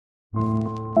The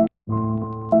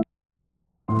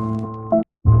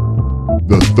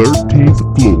 13th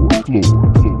floor.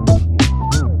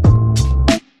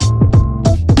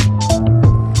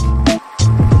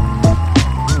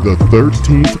 The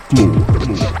 13th floor.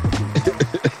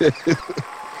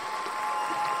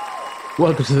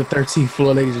 Welcome to the 13th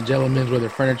floor, ladies and gentlemen, where the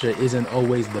furniture isn't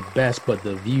always the best, but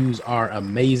the views are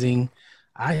amazing.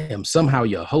 I am somehow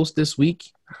your host this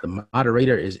week. The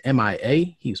moderator is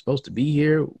MIA. He was supposed to be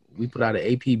here. We put out an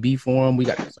APB for him. We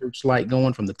got the searchlight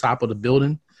going from the top of the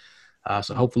building.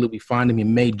 So hopefully we find him. He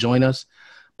may join us.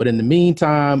 But in the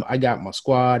meantime, I got my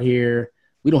squad here.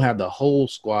 We don't have the whole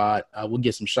squad. We'll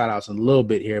get some shout outs in a little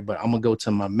bit here, but I'm going to go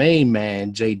to my main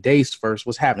man, Jay Dace, first.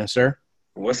 What's happening, sir?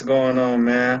 What's going on,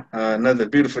 man? Another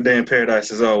beautiful day in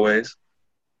paradise, as always.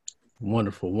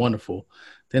 Wonderful, wonderful.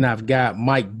 Then I've got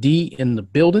Mike D in the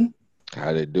building.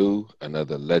 How'd it do?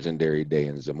 Another legendary day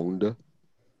in Zamunda.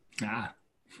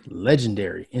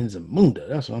 Legendary in Zamunda.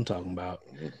 That's what I'm talking about.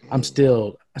 I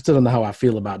still don't know how I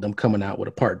feel about them coming out with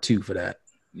a part 2 for that.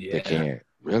 Yeah. They can't.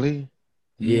 Really?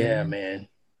 Yeah, man.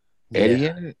 Eddie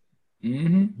in it?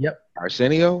 Mm-hmm. Yep.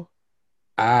 Arsenio?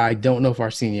 I don't know if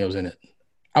Arsenio's in it.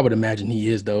 I would imagine he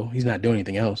is, though. He's not doing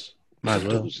anything else. Might as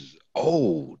well. This is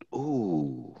old.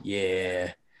 Ooh.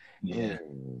 Yeah.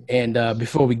 And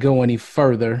before we go any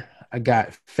further, I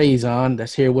got Faison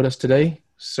that's here with us today.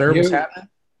 Sir, what's happening?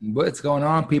 What's going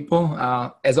on, people?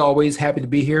 As always, happy to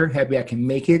be here. Happy I can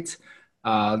make it. It's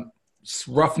a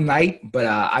rough night, but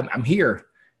I'm here,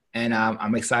 and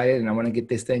I'm excited, and I want to get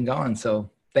this thing going.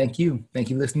 So thank you,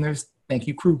 listeners. Thank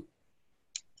you, crew.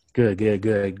 Good.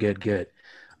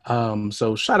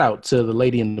 So shout out to the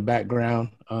lady in the background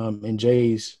in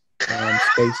Jay's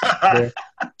space there.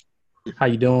 How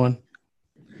you doing?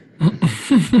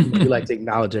 We like to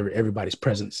acknowledge everybody's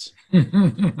presence.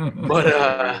 But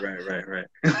right.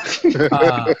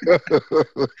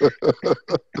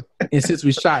 And since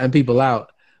we shouting people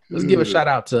out, let's give a shout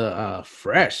out to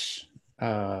Fresh.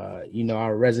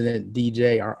 Our resident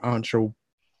DJ, our Entre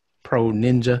Pro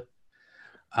Ninja,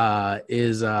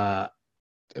 is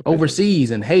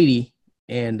overseas in Haiti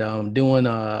and doing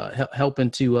helping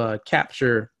to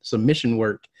capture some mission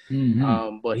work.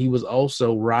 Mm-hmm. But he was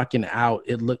also rocking out.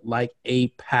 It looked like a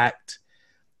packed,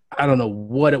 I don't know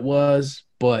what it was,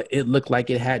 but it looked like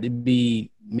it had to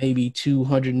be maybe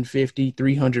 250,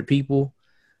 300 people.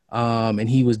 And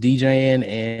he was DJing,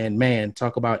 and man,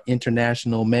 talk about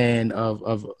international man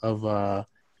of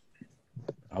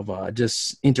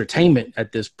just entertainment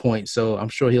at this point. So I'm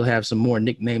sure he'll have some more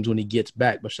nicknames when he gets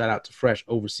back, but shout out to Fresh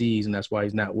overseas. And that's why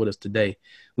he's not with us today.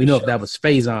 We know if that was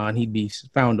Faison, he'd be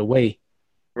found a way.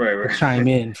 Right. Chime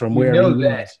in from wherever he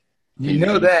was. You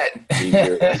know that.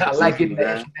 I like it.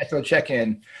 National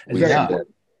check-in. We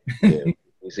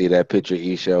see that picture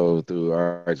he showed through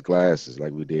Art's glasses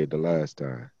like we did the last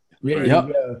time. Yep.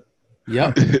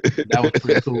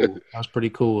 That was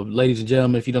pretty cool. Ladies and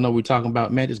gentlemen, if you don't know what we're talking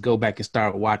about, man, just go back and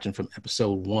start watching from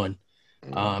episode 1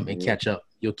 and catch up.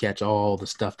 You'll catch all the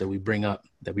stuff that we bring up,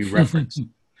 that we reference.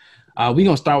 We're going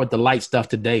to start with the light stuff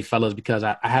today, fellas, because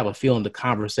I have a feeling the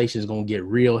conversation is going to get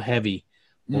real heavy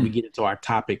when we get into our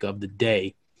topic of the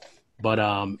day.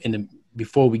 But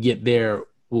before we get there,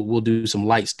 we'll do some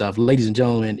light stuff. Ladies and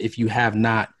gentlemen, if you have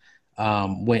not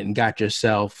went and got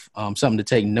yourself something to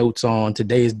take notes on,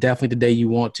 today is definitely the day you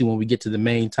want to. When we get to the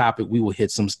main topic, we will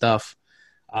hit some stuff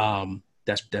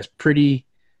that's pretty,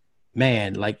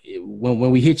 man, like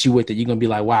when we hit you with it, you're going to be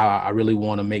like, wow, I really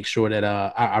want to make sure that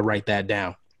I write that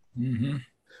down. Mm-hmm.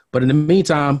 But in the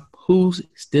meantime, who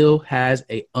still has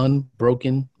a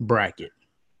unbroken bracket?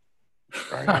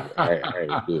 I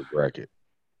didn't do a bracket.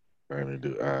 I didn't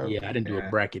do a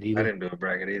bracket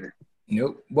either.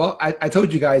 Nope. Well, I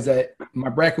told you guys that my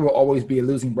bracket will always be a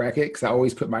losing bracket because I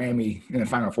always put Miami in the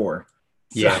Final Four.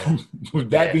 So, with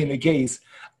that being the case,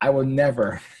 I will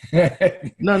never.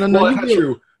 No.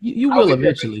 Well, you will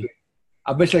eventually.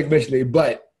 Eventually,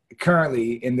 but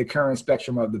currently in the current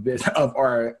spectrum of the of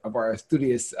our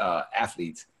studious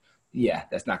athletes,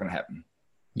 that's not going to happen.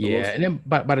 Yeah, and then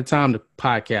by the time the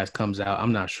podcast comes out,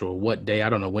 I'm not sure what day. I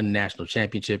don't know when the national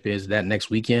championship is. That next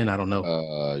weekend? I don't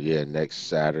know. Next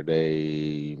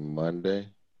Saturday, Monday.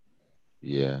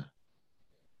 Yeah.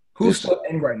 Who's still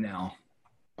in right now?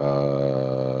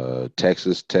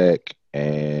 Texas Tech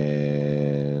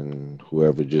and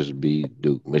whoever just beat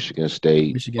Duke, Michigan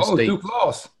State. Duke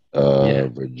lost.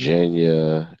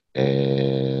 Virginia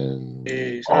and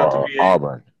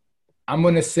Auburn. I'm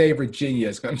going to say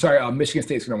Virginia. I'm sorry, Michigan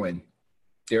State's going to win.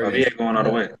 There it is. Going all the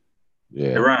way.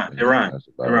 Yeah. Iran.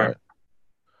 Right.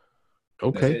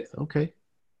 Okay.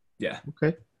 Yeah.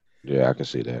 Okay. Yeah, I can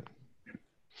see that.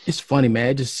 It's funny, man.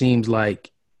 It just seems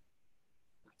like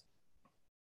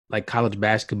college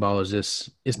basketball is just,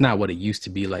 it's not what it used to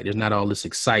be. Like there's not all this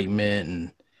excitement.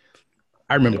 And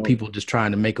I remember people just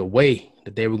trying to make a way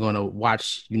that they were going to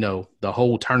watch, the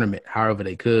whole tournament, however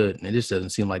they could. And it just doesn't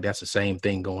seem like that's the same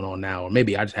thing going on now. Or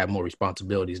maybe I just have more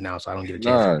responsibilities now, so I don't get a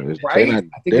chance. Nah, Right?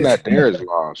 they're not there as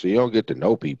long, so you don't get to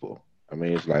know people. I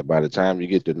mean, it's like by the time you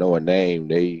get to know a name,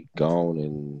 they gone,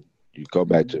 and you go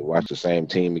back to watch the same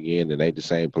team again, and they the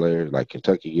same players. Like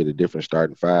Kentucky get a different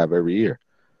starting five every year,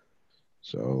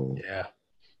 so Yeah.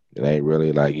 it ain't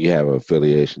really like you have an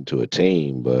affiliation to a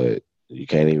team, but you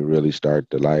can't even really start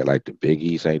to like the Big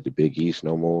East ain't the Big East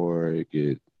no more. You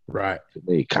get Right. too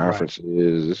many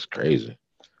conferences. It's crazy.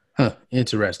 Huh.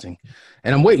 Interesting.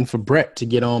 And I'm waiting for Brett to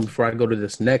get on before I go to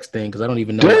this next thing because I don't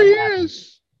even know. There he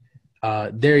is.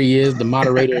 There he is. The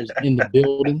moderator is in the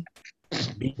building.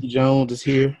 B. Jones is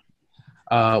here.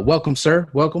 Welcome, sir.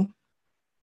 Welcome.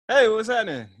 Hey, what's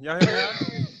happening? Y'all hear me out?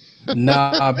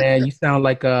 Nah, man, you sound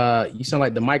like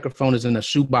the microphone is in a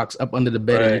shoebox up under the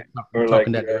bed and you're Or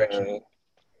talking like that direction.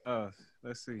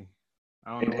 Let's see.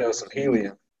 I don't know. inhale some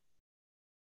helium.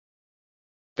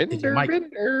 Is your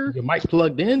mic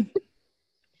plugged in?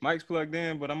 Mike's plugged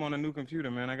in, but I'm on a new computer,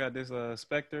 man. I got this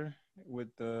Spectre with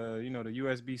the the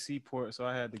USB-C port, so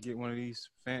I had to get one of these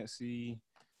fancy,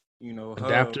 hubs.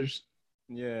 Adapters.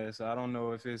 Yeah, so I don't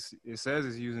know if it says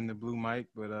it's using the blue mic,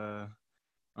 but I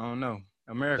don't know.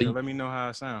 America, let me know how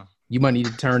it sounds. You might need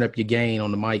to turn up your gain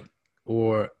on the mic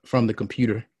or from the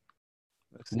computer.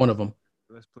 One of them.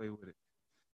 Let's play with it.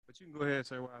 But you can go ahead,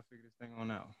 sir, while I figure this thing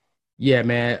on out. Yeah,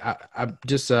 man. I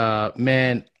just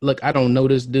man, look, I don't know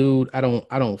this dude. I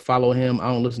don't follow him. I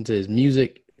don't listen to his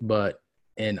music,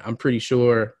 and I'm pretty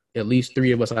sure at least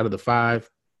 3 of us out of the 5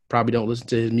 probably don't listen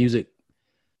to his music.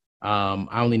 I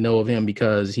only know of him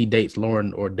because he dated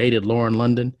Lauren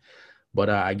London. But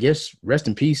I guess rest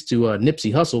in peace to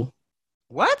Nipsey Hussle.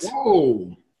 What?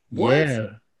 Whoa. What?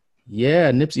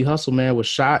 Yeah. Nipsey Hussle, man, was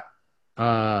shot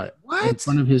in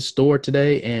front of his store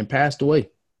today and passed away.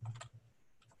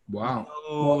 Wow.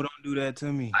 Oh, don't do that to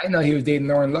me. I know he was dating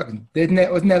Lauren London.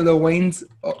 Wasn't that Lil Wayne's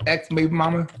ex baby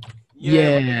mama?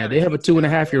 Yeah, they have a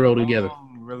 2.5-year-old together.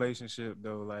 Relationship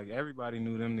though, like everybody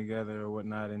knew them together or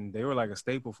whatnot, and they were like a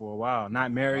staple for a while.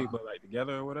 Not married, but like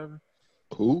together or whatever.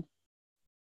 Who?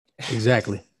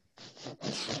 Exactly.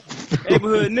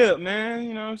 Neighborhood Nip, man.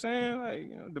 You know what I'm saying?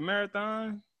 Like the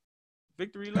marathon,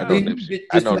 victory lap. I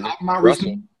know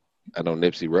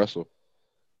Nipsey Russell.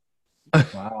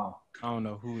 Wow. I don't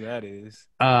know who that is.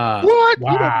 What?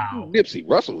 Wow. You don't know who Nipsey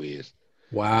Russell is?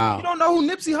 Wow. You don't know who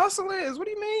Nipsey Hussle is? What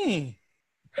do you mean?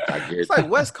 It's like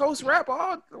West Coast rap.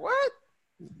 What?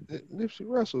 Nipsey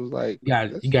Russell is like.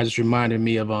 You guys just reminded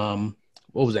me of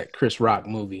what was that Chris Rock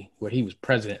movie where he was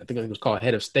president? I think it was called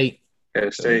Head of State. Head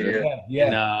of State,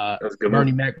 yeah. And movie.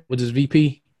 Bernie Mac was his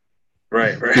VP.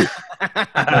 Right.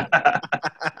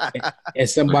 And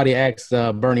somebody asked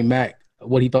Bernie Mac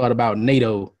what he thought about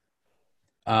NATO.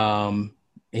 And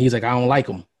he's like, I don't like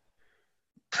him.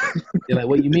 They're like,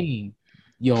 what do you mean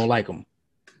you don't like him?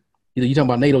 He's like, you talking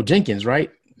about NATO Jenkins, right?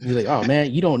 He's like, oh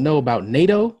man, you don't know about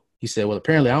NATO? He said, well,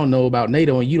 apparently I don't know about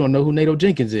NATO and you don't know who NATO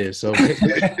Jenkins is. So That's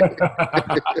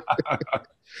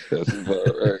about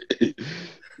right.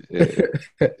 Yeah.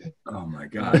 Oh my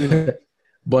God.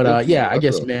 But I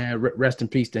guess, man, rest in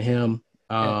peace to him.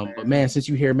 But man, since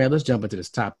you're here, man, let's jump into this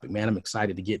topic, man. I'm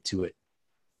excited to get to it.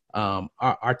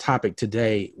 Our topic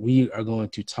today, we are going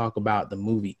to talk about the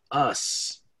movie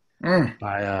Us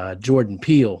by Jordan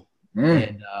Peele.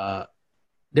 And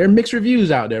there are mixed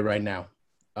reviews out there right now.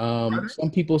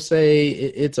 Some people say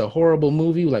it's a horrible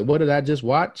movie. Like, what did I just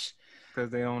watch?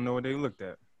 Because they don't know what they looked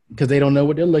at. Because they don't know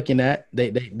what they're looking at.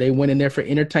 They went in there for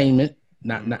entertainment,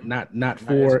 not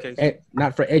for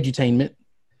edutainment,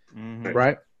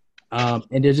 right?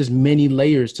 And there's just many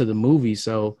layers to the movie.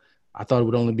 So I thought it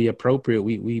would only be appropriate.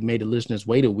 We made the listeners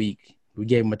wait a week. We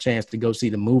gave them a chance to go see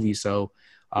the movie. So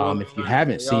if you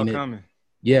haven't seen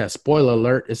it, spoiler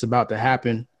alert, it's about to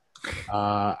happen.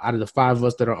 Out of the 5 of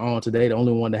us that are on today, the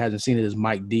only one that hasn't seen it is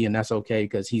Mike D, and that's okay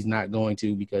because he's not going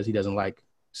to because he doesn't like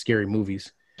scary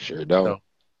movies. Sure don't.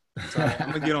 So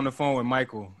I'm gonna get on the phone with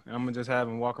Michael, and I'm gonna just have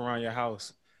him walk around your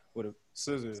house with a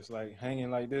scissors, like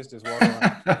hanging like this, just walk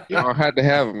around. You don't have to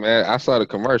have him, man. I saw the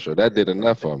commercial. That did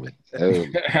enough for me.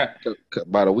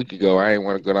 About a week ago, I didn't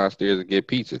want to go downstairs and get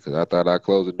pizza because I thought I'd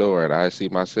close the door and I see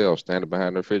myself standing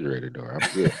behind the refrigerator door.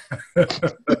 I'm good.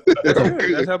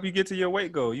 That's help you get to your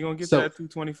weight goal. You're gonna get to that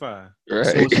 225. Right.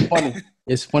 So it's funny.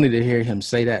 It's funny to hear him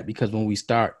say that because when we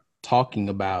start talking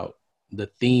about the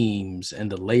themes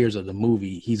and the layers of the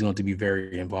movie, he's going to be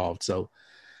very involved. So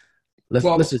let's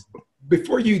just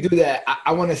Before you do that,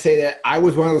 I want to say that I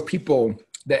was one of those people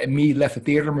that immediately left the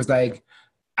theater and was like,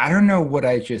 I don't know what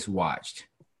I just watched,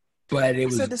 but it I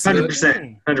was said the same good. 100%.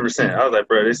 thing. 100%. I was like,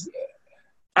 bro, this.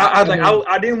 I I was like, mean,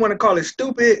 I didn't want to call it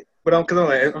stupid, but I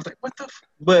was like, what the?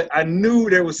 But I knew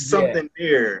there was yeah, something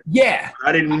there. yeah.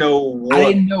 I didn't know I what.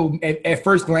 didn't know at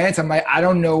first glance. I'm like, I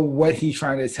don't know what he's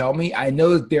trying to tell me. I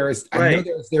know Right. there's Like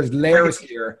layers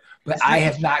here, but it's I like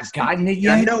have not gotten it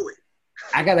I yet. know it.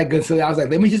 I got a good. So I was like,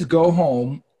 let me just go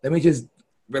home. Let me just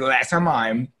relax my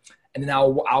mind, and then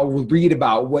I'll read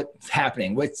about what's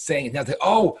happening, what's saying. And I was like,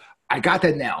 oh, I got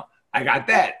that now. I got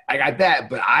that. I got that.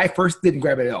 But I first didn't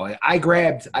grab it at all. I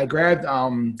grabbed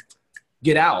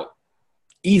Get Out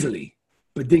easily,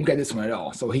 but didn't grab this one at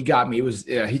all. So he got me. It was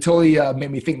he totally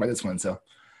made me think about this one. So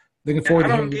looking And forward I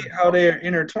to don't hearing. get how they're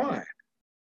intertwined.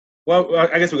 Well,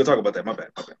 I guess we could talk about that. My bad.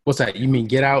 What's that? You mean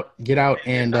Get Out,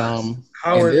 and How and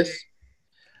are they? this?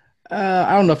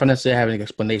 I don't know if I necessarily have an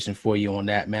explanation for you on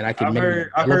that, man. I can maybe I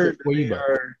develop it heard for that you, they but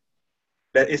are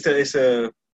that it's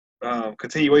a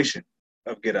continuation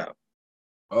of Get Out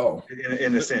Oh,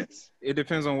 in a sense. It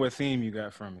depends on what theme you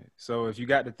got from it. So if you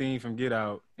got the theme from Get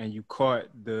Out and you caught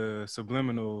the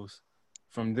subliminals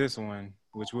from this one,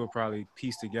 which we'll probably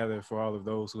piece together for all of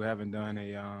those who haven't done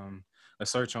a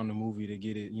search on the movie to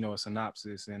get it, a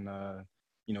synopsis and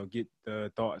get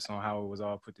the thoughts on how it was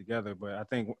all put together. But I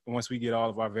think once we get all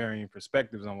of our varying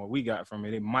perspectives on what we got from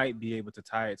it, it might be able to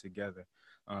tie it together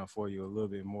for you a little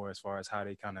bit more as far as how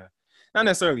they kind of not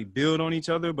necessarily build on each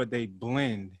other, but they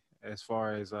blend as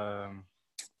far as the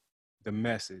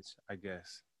message, I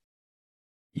guess.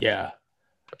 yeah.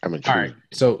 I'm All intrigued.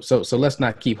 right. So let's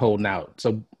not keep holding out.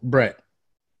 So Brett,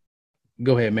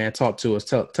 go ahead, man. Talk to us.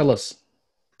 Tell us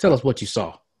what you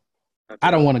saw. I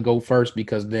don't want to go first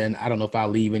because then I don't know if I'll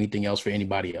leave anything else for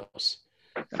anybody else.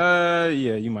 Yeah,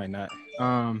 you might not.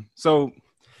 So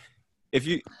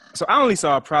I only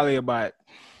saw probably about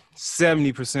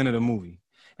 70% of the movie,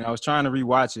 and I was trying to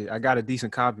rewatch it. I got a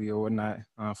decent copy or whatnot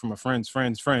from a friend's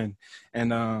friend,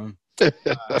 and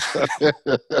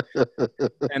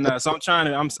so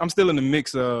I'm still in the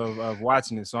mix of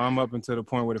watching it. So I'm up until the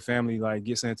point where the family like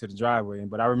gets into the driveway,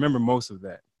 but I remember most of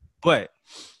that. But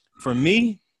for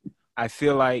me, I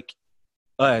feel like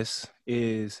Us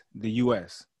is the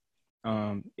U.S.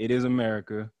 It is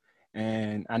America,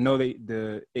 and I know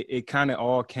it kind of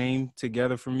all came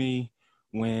together for me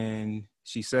when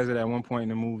she says it at one point in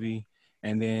the movie,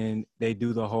 and then they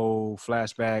do the whole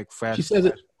flashback. She says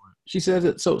it. She says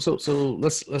it. So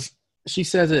let's. She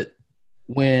says it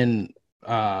when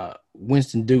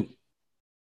Winston Duke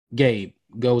Gabe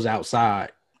goes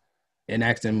outside and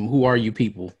asks him, "Who are you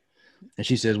people?" And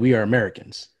she says, "We are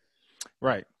Americans."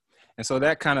 Right. And so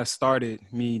that kind of started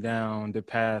me down the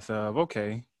path of,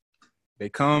 okay, they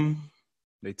come,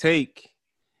 they take,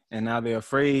 and now they're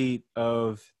afraid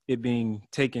of it being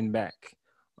taken back,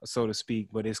 so to speak.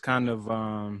 But it's kind of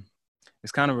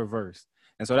reversed.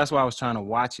 And so that's why I was trying to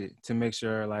watch it to make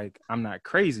sure like I'm not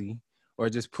crazy or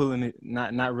just pulling it,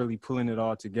 not really pulling it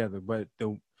all together. But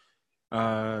the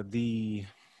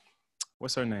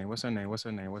what's her name?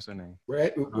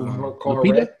 Red. We'll call her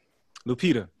Lupita? Red.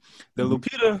 Lupita. The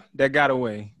Lupita that got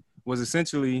away was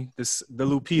essentially the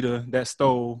Lupita that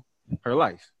stole her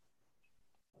life.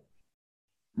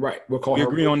 Right. We'll call We her.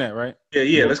 agree on that, right?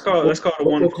 Yeah. Let's call the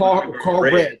one. We'll call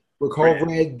Red. We'll call Red.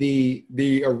 Red the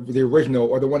original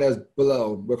or the one that's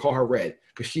below. We'll call her Red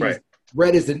because she's Right.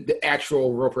 Red is the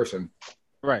actual real person.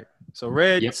 Right. So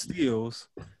Red Yep. steals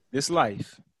this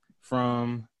life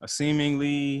from a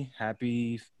seemingly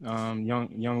happy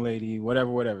young lady,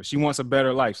 whatever. She wants a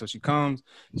better life. So she comes,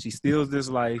 she steals this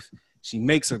life. She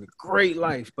makes a great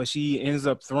life, but she ends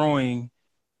up throwing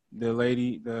the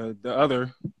lady, the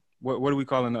other, what are we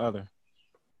calling the other?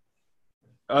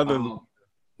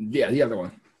 Yeah, the other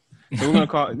one. So we're gonna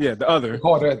call the other. We'll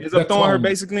call her Ends up the throwing her clone.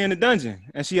 basically in the dungeon,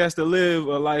 and she has to live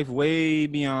a life way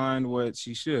beyond what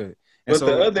she should. And But so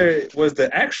the other was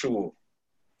the actual.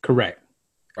 Correct.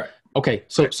 Right. Okay.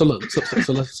 So look.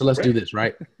 So let's do this,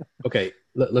 right? Okay.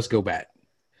 Let's go back.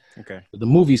 okay. The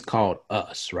movie's called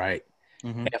Us, right?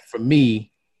 Mm-hmm. And for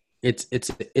me, it's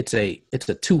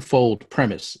a twofold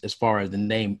premise as far as the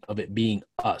name of it being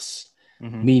Us,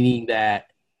 Mm-hmm. meaning that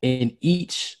in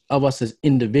each of us as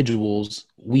individuals,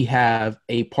 we have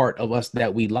a part of us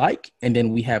that we like, and then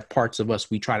we have parts of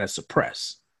us we try to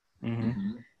suppress,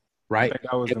 Mm-hmm. I right? think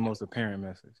that was the most apparent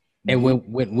message. And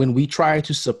when we try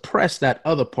to suppress that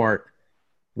other part,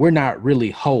 we're not really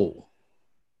whole.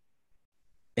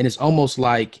 And it's almost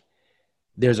like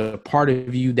there's a part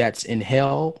of you that's in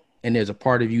hell and there's a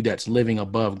part of you that's living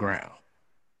above ground.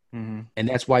 Mm-hmm. And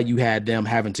that's why you had them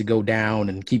having to go down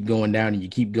and keep going down, and you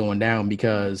keep going down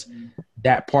because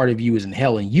that part of you is in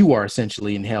hell, and you are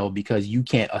essentially in hell because you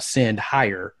can't ascend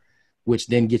higher, which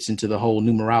then gets into the whole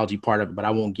numerology part of it, but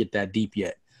I won't get that deep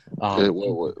yet.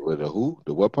 With the who?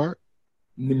 The what part?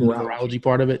 Numerology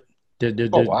part of it.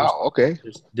 Oh wow. Okay.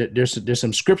 There's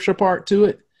some scripture part to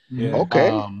it. Yeah.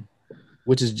 Okay.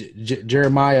 Which is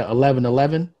Jeremiah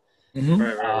 11:11.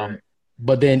 Right.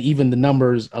 But then even the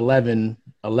numbers 11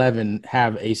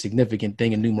 have a significant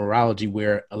thing in numerology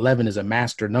where 11 is a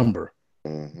master number.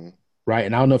 Mm-hmm. Right.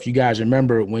 And I don't know if you guys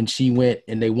remember when she went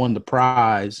and they won the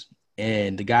prize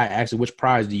and the guy asked her, which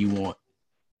prize do you want?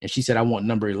 And she said, I want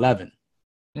number 11.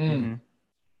 Mm-hmm.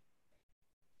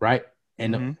 Right.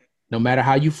 And Mm-hmm. no matter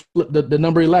how you flip the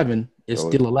number 11, it's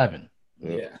still 11.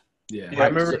 Yeah. I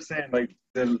remember saying like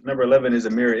the number 11 is a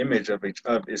mirror image of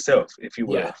itself, if you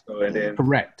will. Yeah. So and then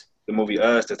Correct. the movie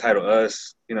Us, the title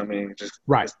Us, you know what I mean? Just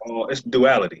Right. it's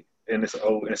duality in its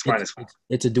finest form.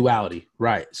 It's a duality.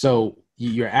 Right. So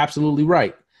you're absolutely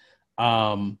right.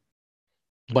 But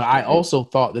I also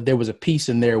thought that there was a piece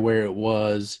in there where it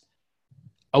was,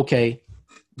 okay,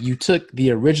 you took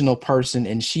the original person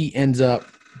and she ends up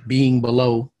being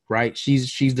below, right?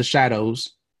 She's the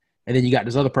shadows. And then you got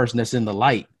this other person that's in the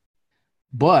light.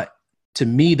 But to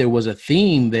me, there was a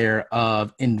theme there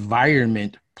of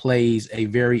environment plays a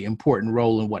very important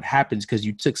role in what happens because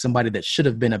you took somebody that should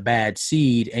have been a bad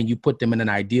seed and you put them in an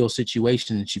ideal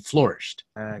situation and she flourished.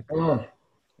 Okay.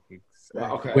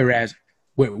 Whereas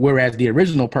the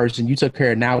original person, you took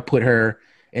her and now put her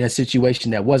in a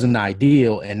situation that wasn't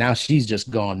ideal, and now she's just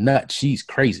gone nuts. She's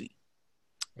crazy.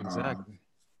 Exactly.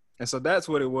 And so that's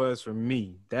what it was for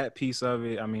me. That piece of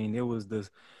it, I mean, it was this,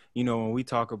 when we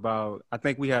talk about, I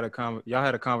think we had y'all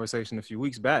had a conversation a few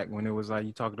weeks back when it was like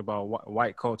you talked about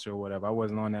white culture or whatever. I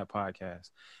wasn't on that podcast.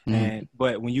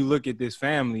 But when you look at this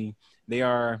family,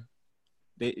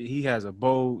 he has a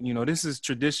bow, this is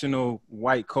traditional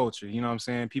white culture. You know what I'm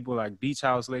saying? People like beach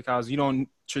house, lake house, you don't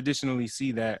traditionally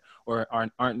see that or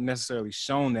aren't necessarily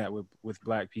shown that with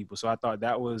black people. So I thought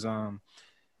that was,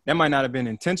 that might not have been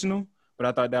intentional, but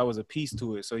I thought that was a piece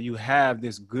to it. So you have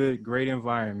this great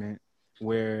environment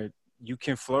where you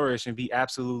can flourish and be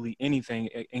absolutely anything,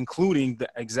 including the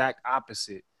exact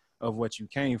opposite of what you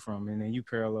came from. And then you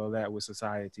parallel that with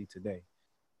society today.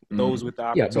 Those with the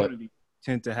opportunity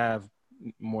tend to have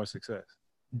more success.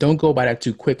 Don't go by that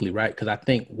too quickly, right? Because I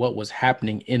think what was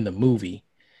happening in the movie,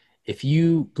 if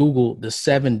you Google the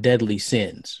 7 deadly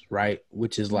sins, right,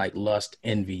 which is like lust,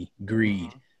 envy,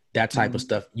 greed, that type of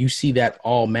stuff, you see that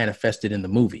all manifested in the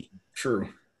movie. True.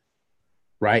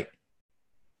 Right.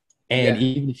 And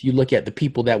even if you look at the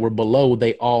people that were below,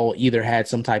 they all either had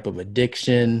some type of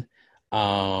addiction,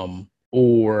 or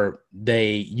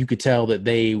you could tell that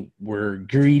they were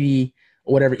greedy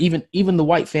or whatever. Even the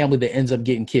white family that ends up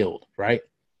getting killed, right?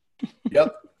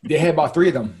 Yep. They had about 3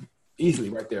 of them easily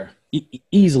right there.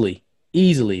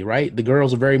 Easily, right? The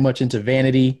girls are very much into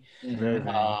vanity,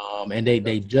 and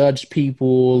they judged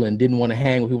people and didn't want to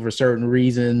hang with people for certain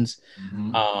reasons.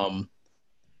 And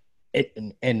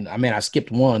I mean, I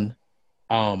skipped one.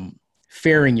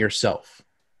 Fairing yourself,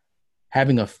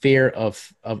 having a fear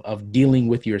of dealing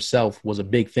with yourself was a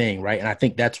big thing, right? And I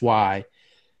think that's why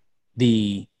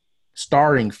the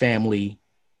starring family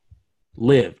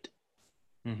lived,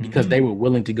 because they were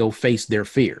willing to go face their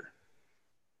fear.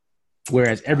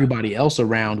 Whereas everybody else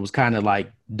around was kind of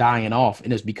like dying off,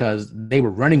 and it's because they were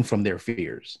running from their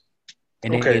fears,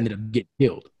 and they ended up getting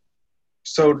killed.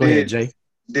 So Go ahead, Jay.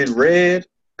 Did Red,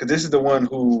 because this is the one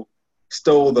who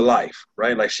stole the life,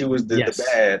 right? Like she was the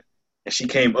bad, and she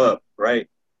came up, right?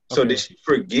 So did she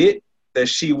forget that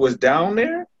she was down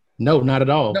there? No, not at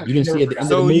all. You didn't see at the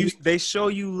end of the movie. They show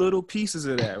you little pieces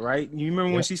of that, right? You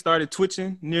remember when she started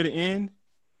twitching near the end?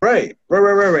 Right.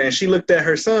 And she looked at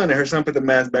her son, and her son put the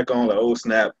mask back on, like, oh,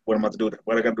 snap, what am I to do?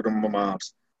 What I got to do to my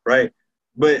mom's, right?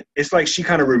 But it's like she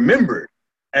kind of remembered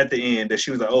at the end that she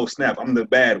was like, oh, snap, I'm the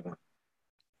bad one.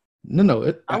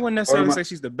 No. I wouldn't necessarily say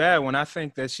she's the bad one. I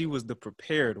think that she was the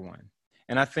prepared one.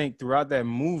 And I think throughout that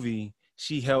movie,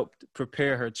 she helped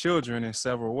prepare her children in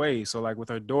several ways. So like with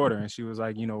her daughter, and she was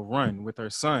like, run with her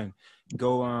son,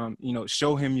 go,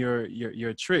 show him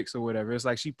your tricks or whatever. It's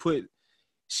like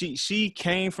she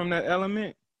came from that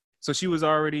element. So she was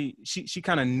already, she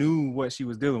kind of knew what she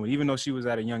was dealing with. Even though she was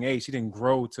at a young age, she didn't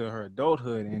grow to her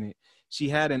adulthood in it. She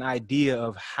had an idea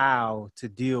of how to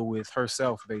deal with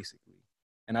herself, basically.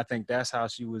 And I think that's how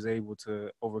she was able to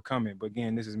overcome it. But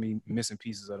again, this is me missing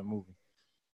pieces of the movie.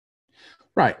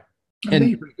 Right. I think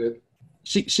you're pretty good.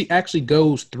 She actually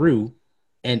goes through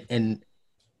and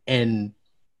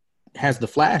has the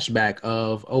flashback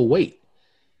of, oh, wait,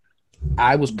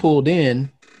 I was pulled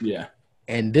in, Yeah.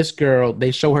 and this girl,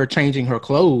 they show her changing her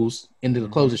clothes into the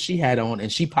clothes that she had on,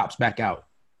 and she pops back out.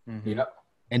 Mm-hmm. Yep.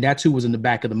 And that's who was in the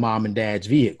back of the mom and dad's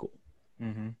vehicle.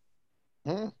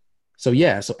 Mm-hmm. So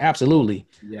yeah, so absolutely.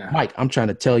 Yeah. Mike, I'm trying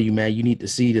to tell you, man, you need to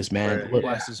see this, man. Right. Look,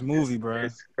 Watch this movie, bro.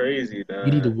 It's crazy, dog.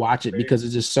 you need to watch it because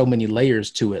there's just so many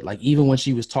layers to it. Like even when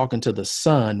she was talking to the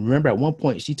son, remember at one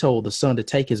point she told the son to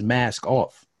take his mask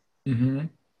off, Mm-hmm.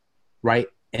 right?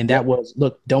 And that was,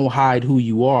 look, don't hide who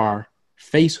you are,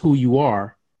 face who you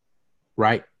are,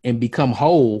 right? And become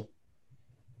whole.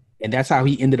 And that's how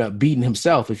he ended up beating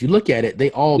himself. If you look at it, they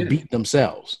all beat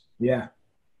themselves. Yeah.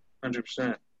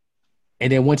 100%.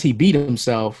 And then once he beat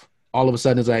himself, all of a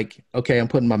sudden it's like, okay, I'm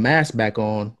putting my mask back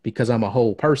on because I'm a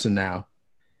whole person now.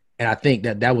 And I think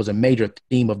that was a major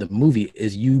theme of the movie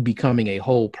is you becoming a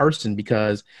whole person,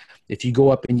 because if you go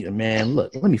up and man,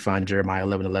 look, let me find Jeremiah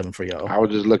 11:11 for y'all. I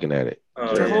was just looking at it.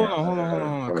 Oh, So yeah. hold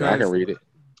on. I mean, I can read it.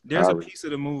 There's a I'll read piece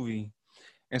of the movie,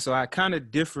 and so I kind of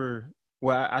differ.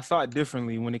 Well, I thought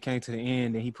differently when it came to the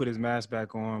end, and he put his mask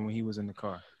back on when he was in the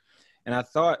car, and I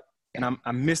thought, and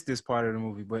I missed this part of the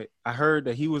movie, but I heard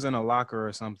that he was in a locker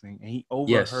or something, and he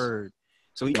overheard.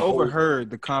 So he overheard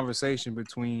the conversation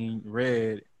between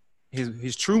Red,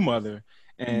 his true mother,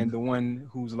 and the one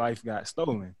whose life got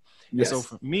stolen. Yes. And so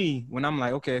for me, when I'm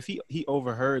like, okay, if he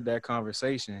overheard that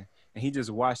conversation and he just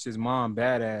watched his mom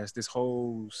badass this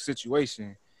whole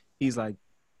situation, he's like,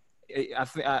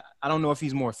 I don't know if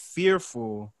he's more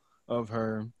fearful of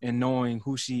her and knowing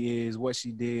who she is, what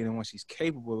she did, and what she's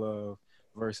capable of,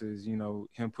 versus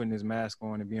him putting his mask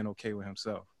on and being okay with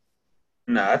himself.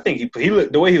 Nah, I think he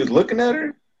looked the way he was looking at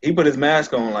her. He put his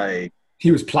mask on like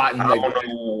he was plotting. I don't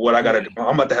know what I gotta do.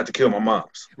 I'm about to have to kill my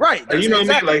moms. Right. Like, you know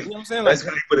exactly, what I mean? Like, you know what I'm saying? that's Like,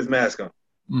 how he put his mask on.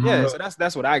 yeah. So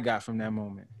that's what I got from that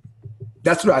moment.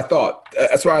 That's what I thought.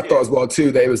 That's what I thought as well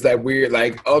too. That it was that weird,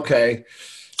 like, okay,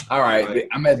 all right, Like,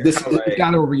 I'm at this. like, It's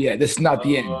not over yet. This is not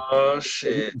the end. Oh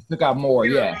shit! We got more.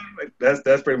 You know Yeah. what I mean? Like,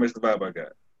 that's pretty much the vibe I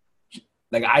got.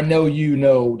 Like I know you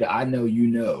know that I know you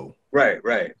know. Right.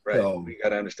 So, we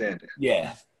gotta understand it.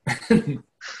 Yeah.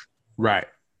 Right.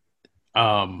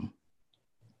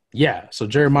 Yeah. So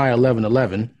Jeremiah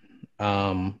 11:11.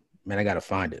 Man, I gotta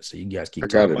find it. So you guys keep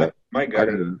talking. Mike got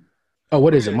it. Oh,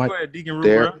 what is it, Mike? Go ahead, Deacon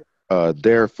Rue,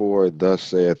 Therefore, thus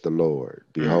saith the Lord,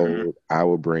 behold, I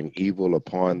will bring evil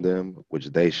upon them, which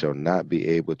they shall not be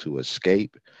able to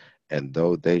escape, and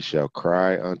though they shall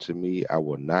cry unto me, I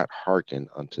will not hearken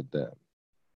unto them.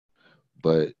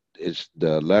 But it's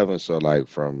the 11, so like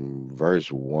from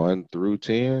verse 1 through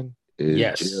 10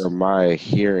 is Jeremiah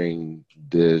hearing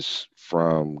this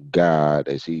from God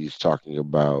as he's talking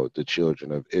about the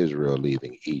children of Israel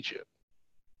leaving Egypt.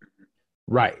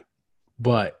 Right.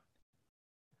 But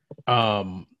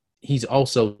he's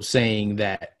also saying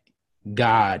that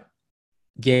God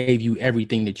gave you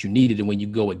everything that you needed, and when you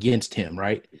go against him,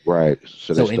 right? Right.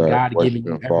 So they in start God giving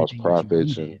you false everything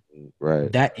prophets that you needed, and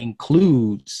right. That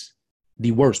includes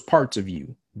the worst parts of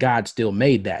you. God still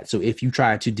made that. So if you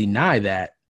try to deny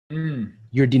that,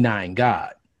 you're denying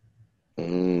God.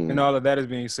 And all of that is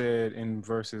being said in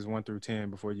verses 1 through 10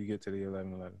 before you get to the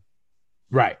 11:11.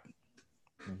 Right.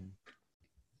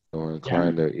 Or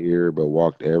incline their ear, but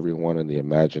walked everyone in the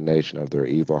imagination of their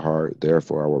evil heart.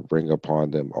 Therefore, I will bring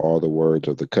upon them all the words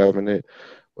of the covenant,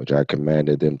 which I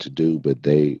commanded them to do, but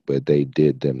they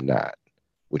did them not,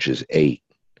 which is 8.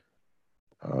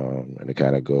 And it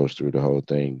kind of goes through the whole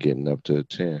thing, getting up to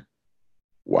 10.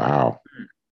 Wow.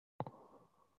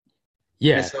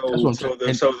 Yeah.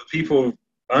 And so the people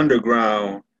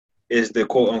underground is the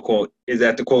quote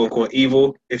unquote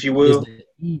evil, if you will,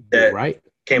 that right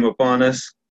came upon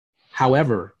us.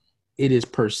 However, it is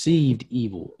perceived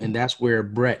evil, and that's where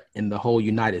Brett and the whole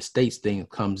United States thing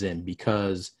comes in,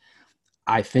 because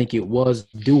I think it was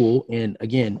dual, and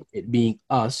again, it being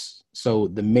us, so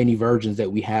the many versions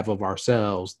that we have of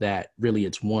ourselves, that really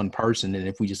it's one person, and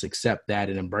if we just accept that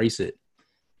and embrace it,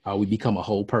 we become a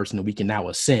whole person, and we can now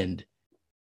ascend,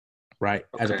 right?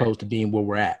 Okay. As opposed to being where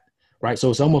we're at, right? So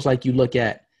it's almost like you look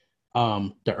at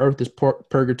the earth is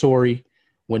purgatory.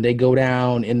 When they go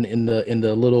down in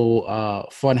the little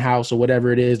fun house or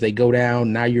whatever it is, they go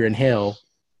down. Now you're in hell,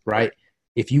 right?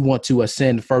 If you want to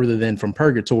ascend further than from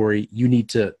purgatory, you need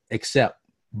to accept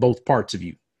both parts of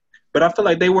you. But I feel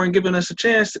like they weren't giving us a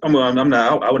chance. I wasn't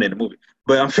in the movie,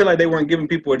 but I feel like they weren't giving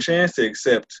people a chance to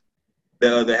accept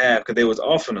the other half because they was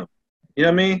offing them. You know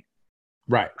what I mean?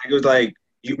 Right. Like it was like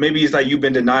maybe it's like you've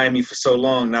been denying me for so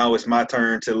long. Now it's my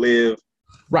turn to live.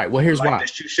 Right. Well, here's why.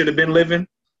 That you should have been living.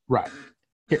 Right.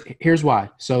 Here's why.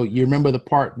 So you remember the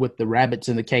part with the rabbits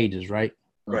in the cages, right?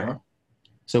 Right.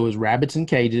 So it was rabbits in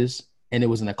cages, and it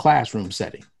was in a classroom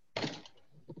setting.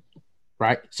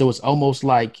 right? So it's almost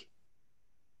like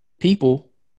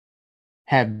people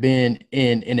have been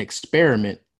in an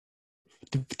experiment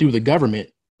through the government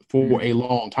for a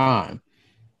long time.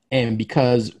 And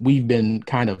because we've been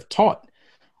kind of taught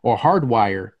or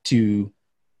hardwired to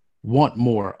want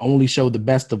more, only show the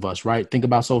best of us, right? Think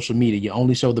about social media. You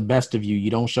only show the best of you. You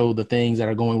don't show the things that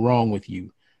are going wrong with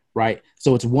you, right?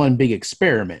 So it's one big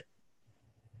experiment.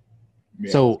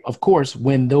 Yeah. So, of course,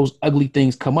 when those ugly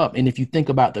things come up, and if you think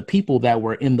about the people that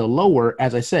were in the lower,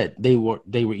 as I said, they were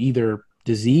either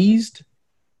diseased,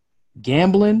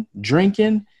 gambling,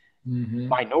 drinking,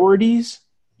 minorities.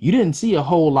 You didn't see a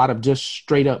whole lot of just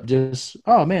straight up just,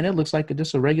 oh man, it looks like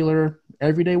just a regular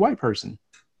everyday white person,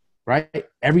 right?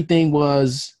 Everything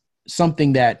was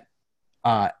something that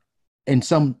in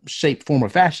some shape, form, or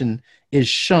fashion is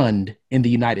shunned in the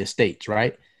United States,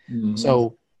 right?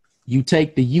 So you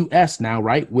take the U.S. now,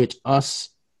 right, which us,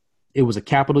 it was a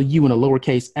capital U and a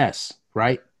lowercase s,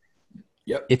 right?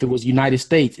 Yep. If it was United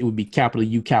States, it would be capital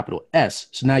U, capital S.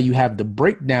 So now you have the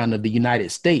breakdown of the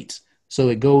United States. So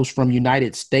it goes from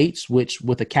United States, which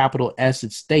with a capital S,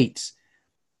 it states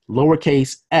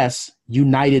lowercase s,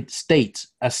 United States,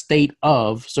 a state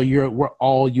of. So we're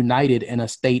all united in a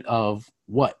state of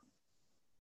what?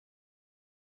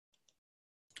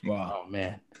 Wow. Oh,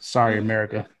 man. Sorry,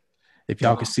 America. If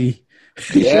y'all can see.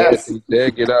 Yes. He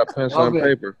said get out pencil and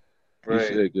paper. He Right.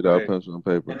 said get out pencil and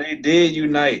paper. And they did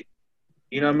unite.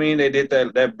 You know what I mean? They did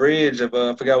that bridge of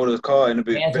I forgot what it was called in the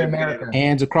beginning.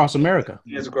 Hands across America.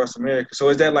 Hands across America. So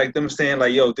is that like them saying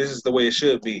like, yo, this is the way it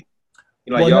should be?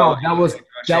 You know, well, like, no,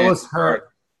 that was her.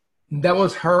 That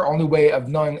was her only way of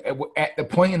knowing at the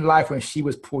point in life when she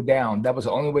was pulled down. That was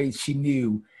the only way she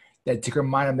knew that to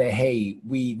remind them that, hey,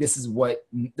 this is what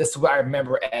I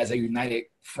remember as a united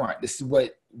front. This is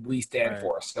what we stand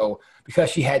for. So because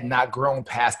she had not grown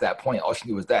past that point, all she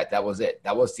knew was that was it.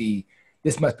 That was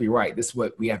this must be right. This is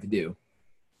what we have to do.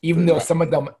 Even though some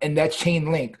of them in that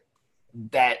chain link,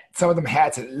 that some of them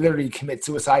had to literally commit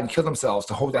suicide and kill themselves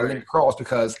to hold that link across,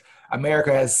 because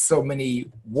America has so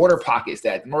many water pockets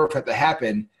that in order for it to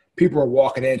happen, people are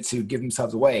walking in to give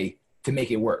themselves away to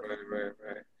make it work. Right.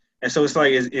 And so it's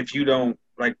like, if you don't,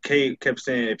 like Kate kept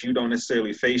saying, if you don't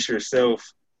necessarily face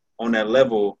yourself on that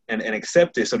level and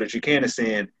accept it so that you can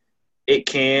ascend, it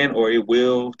can or it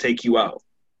will take you out.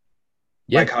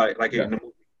 Yeah. Like how, like in the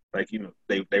movie, like, you know,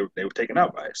 they were taken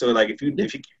out by it. So like if you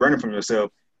keep running from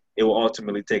yourself, it will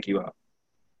ultimately take you out.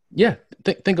 Yeah.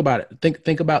 Think about it.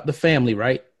 Think about the family,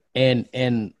 right?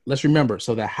 And let's remember,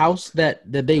 so the house that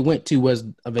they went to was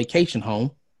a vacation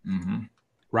home,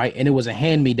 right? And it was a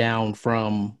hand-me-down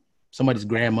from somebody's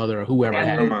grandmother or whoever.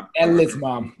 Adelaide's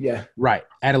mom, yeah. Right,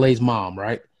 Adelaide's mom,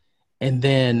 right? And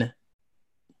then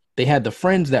they had the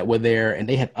friends that were there, and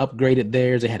they had upgraded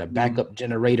theirs. They had a backup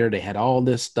generator. They had all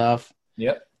this stuff.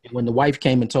 Yep. When the wife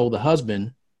came and told the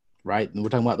husband, right, and we're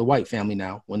talking about the white family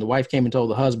now, when the wife came and told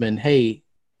the husband, hey,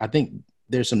 I think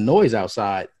there's some noise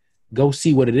outside, go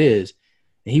see what it is.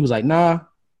 And he was like, nah,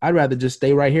 I'd rather just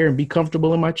stay right here and be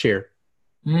comfortable in my chair.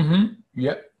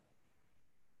 Yep.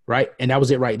 Right. And that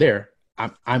was it right there.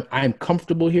 I'm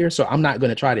comfortable here. So I'm not going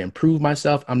to try to improve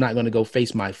myself. I'm not going to go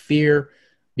face my fear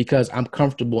because I'm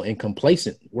comfortable and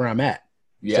complacent where I'm at.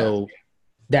 Yeah. So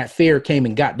that fear came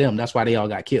and got them. That's why they all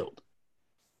got killed.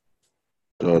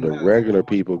 So the regular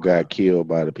people got killed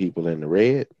by the people in the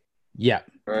red? Yeah.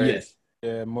 Right. Yes.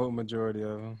 Yeah, majority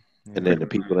of them. Yeah. And then the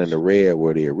people in the red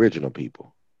were the original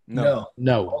people. No.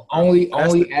 Only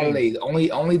Adelaide. Only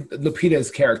Lupita's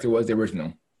character was the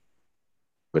original.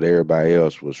 But everybody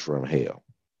else was from hell.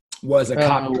 Was a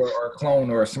copy or a clone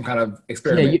or some kind of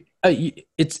experiment. Yeah,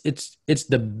 it's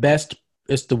the best.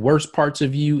 It's the worst parts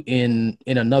of you in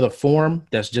another form.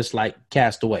 That's just like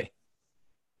Castaway.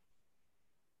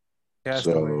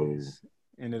 Castaways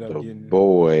ended up the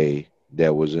boy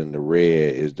that was in the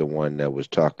red is the one that was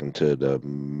talking to the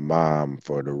mom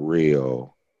for the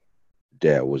real,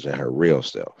 that was in her real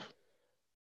self.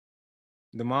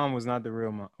 The mom was not the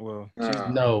real mom. Well,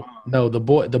 no. The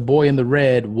boy in the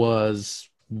red was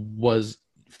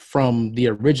from the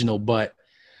original. But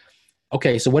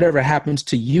okay, so whatever happens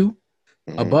to you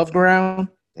above ground,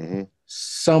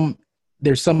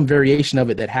 there's some variation of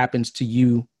it that happens to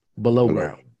you below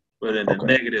ground. But in a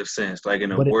negative sense, like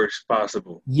in the worst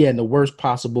possible. Yeah, in the worst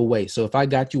possible way. So if I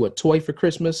got you a toy for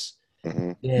Christmas,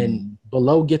 then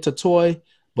below gets a toy,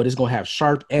 but it's gonna have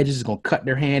sharp edges. It's gonna cut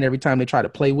their hand every time they try to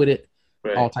play with it.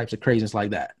 Right. All types of craziness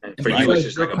like that. And for you, it's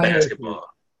just like a basketball.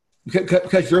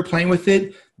 Because you're playing with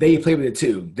it, they play with it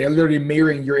too. They're literally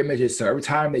mirroring your images. So every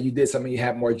time that you did something, you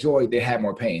have more joy. They have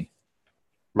more pain.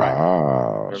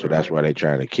 Right. So that's why they're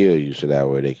trying to kill you, so that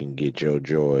way they can get your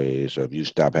joy. So if you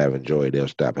stop having joy, they'll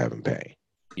stop having pain.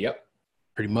 Yep.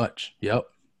 Pretty much. Yep.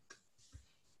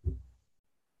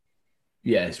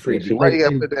 Yeah, it's pretty So deep. why you got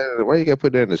to put that? Why you got to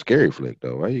put that in a scary flick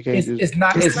though? Why you can't just? It's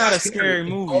not not a scary It's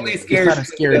movie, only though. scary. It's not a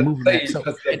scary movie, man. So,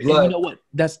 because of and blood. you know what?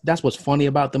 That's what's funny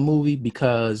about the movie,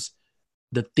 because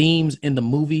the themes in the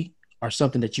movie are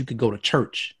something that you could go to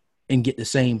church and get the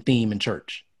same theme in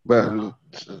church. But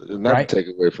not Right. to take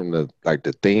away from the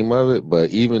theme of it, but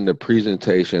even the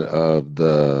presentation of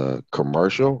the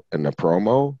commercial and the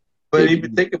promo. But If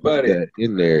even you think put about it. that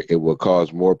in there, it will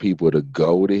cause more people to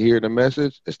go to hear the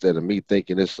message instead of me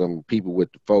thinking it's some people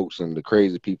with the folks and the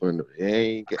crazy people.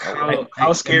 And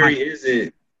How scary is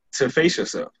it to face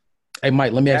yourself? Hey,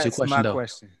 Mike, let me ask you a That's question, my though.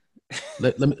 question.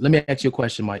 Let me ask you a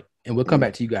question, Mike, and we'll come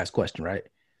back to you guys' question, right?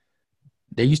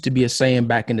 There used to be a saying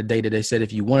back in the day that they said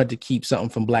if you wanted to keep something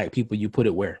from black people, you put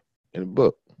it where? in a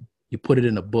book, You put it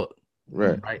in a book.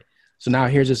 right? Right. So now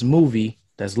here's this movie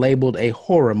that's labeled a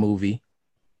horror movie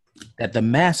that the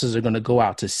masses are going to go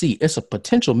out to see. It's a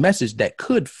potential message that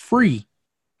could free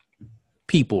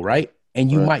people, right?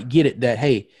 And you Right. might get it that,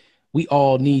 hey, we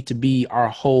all need to be our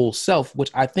whole self,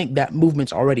 which I think that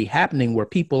movement's already happening, where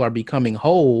people are becoming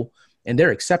whole and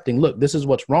they're accepting, look, this is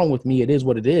what's wrong with me. It is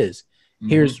what it is.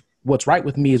 Here's what's right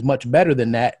with me is much better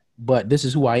than that, but this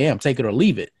is who I am. Take it or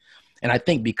leave it. And I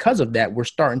think because of that, we're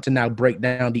starting to now break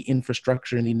down the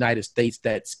infrastructure in the United States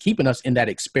that's keeping us in that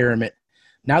experiment.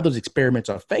 Now those experiments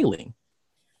are failing.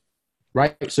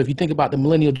 Right. So if you think about the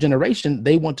millennial generation,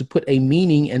 they want to put a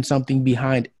meaning and something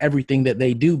behind everything that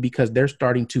they do, because they're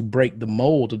starting to break the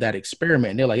mold of that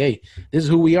experiment. And they're like, hey, this is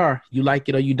who we are. You like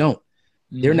it or you don't.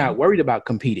 They're not worried about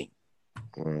competing.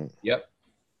 Right. Yep.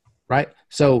 Right.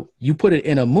 So you put it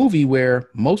in a movie where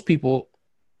most people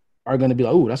are going to be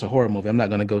like, oh, that's a horror movie. I'm not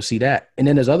going to go see that. And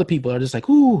then there's other people that are just like,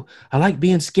 ooh, I like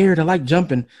being scared. I like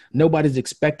jumping. Nobody's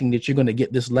expecting that you're going to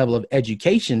get this level of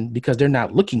education because they're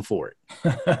not looking for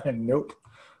it. Nope.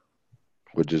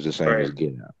 Which is the same as Right.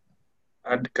 Get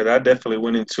Out. Because I definitely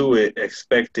went into it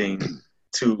expecting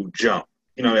to jump.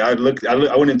 You know, I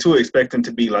went into it expecting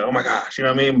to be like, oh my gosh, you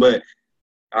know what I mean? But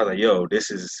I was like, yo,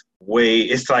 this is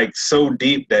it's like so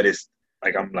deep that it's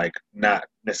like I'm like not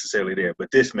necessarily there. But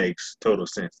this makes total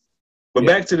sense. But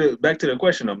back to the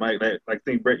question though, Mike. Like I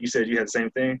think Brett, you said you had the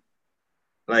same thing.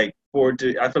 Like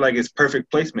I feel like it's perfect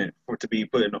placement for it to be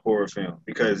put in a horror film,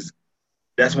 because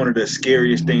that's one of the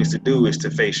scariest things to do, is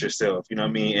to face yourself. You know what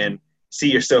I mean? And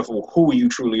see yourself for who you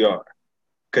truly are.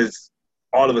 Because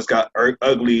all of us got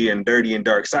ugly and dirty and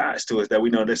dark sides to us that we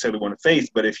don't necessarily want to face.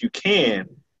 But if you can,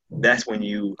 that's when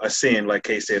you ascend, like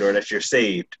Kay said, or that you're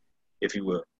saved, if you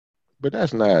will. But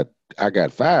that's not. I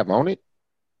got 5 on it.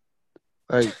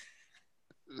 Like,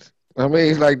 I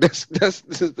mean, it's like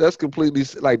that's completely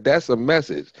like that's a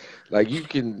message. Like you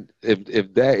can,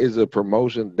 if that is a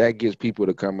promotion, that gets people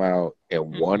to come out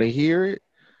and want to hear it.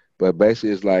 But basically,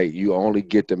 it's like you only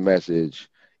get the message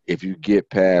if you get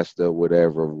past the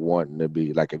whatever wanting to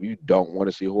be. Like if you don't want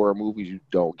to see horror movies, you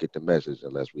don't get the message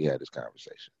unless we had this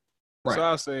conversation. Right. So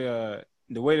I'll say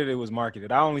the way that it was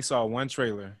marketed, I only saw one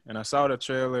trailer, and I saw the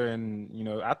trailer, and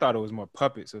I thought it was more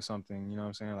puppets or something. You know what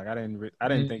I'm saying? Like I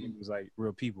didn't think it was like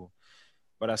real people.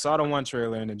 But I saw the one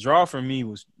trailer, and the draw for me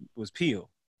was Peele,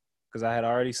 because I had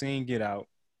already seen Get Out.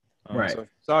 Right. So if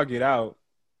you saw Get Out,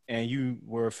 and you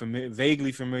were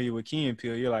vaguely familiar with Key and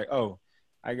Peele, you're like, oh,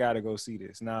 I gotta go see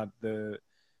this. Now the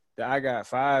I got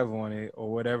 5 on it,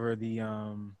 or whatever the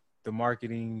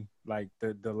marketing, like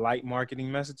the light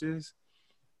marketing messages.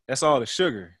 That's all the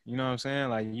sugar. You know what I'm saying?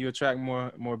 Like you attract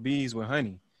more bees with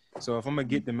honey. So if I'm gonna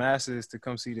get the masses to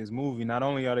come see this movie, not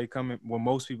only are they coming, well,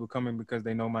 most people coming because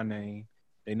they know my name,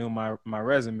 they know my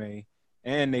resume,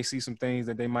 and they see some things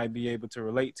that they might be able to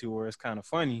relate to, or it's kind of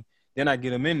funny. Then I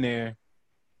get them in there,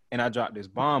 and I drop this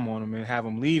bomb on them and have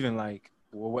them leaving like,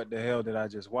 well, what the hell did I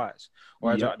just watch?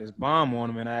 Or I drop this bomb on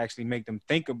them and I actually make them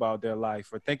think about their life,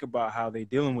 or think about how they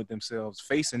dealing with themselves,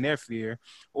 facing their fear.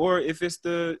 Or if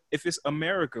it's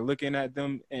America looking at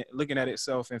them and looking at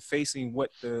itself and facing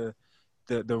what the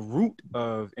root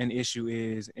of an issue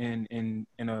is in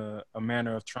a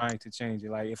manner of trying to change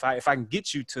it. Like if I can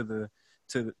get you to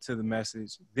the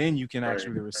message, then you can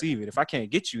actually receive it. If I can't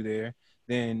get you there,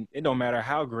 then it don't matter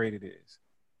how great it is.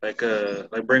 Like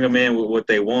bring them in with what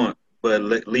they want, but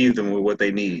leave them with what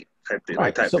they need.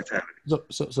 Right.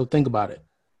 So think about it.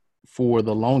 For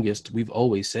the longest, we've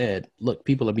always said, look,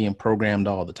 people are being programmed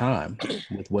all the time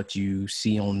with what you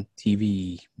see on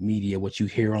TV, media, what you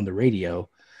hear on the radio.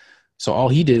 So all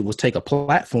he did was take a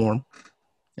platform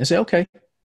and say, okay,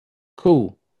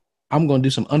 cool. I'm going to do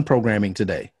some unprogramming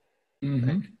today.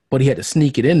 Mm-hmm. but he had to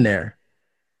sneak it in there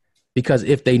because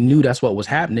if they knew that's what was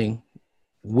happening,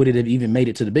 would it have even made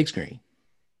it to the big screen?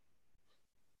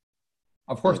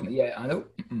 Of course not. Yeah, I know.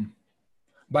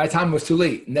 By the time it was too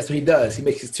late, and that's what he does. He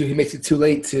makes it too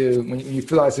late to when you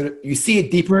realize it, you see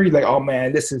it deeper. You're like, oh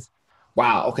man, this is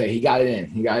wow. Okay, he got it in.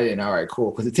 He got it in. All right,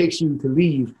 cool. Because it takes you to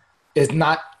leave. It's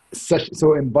not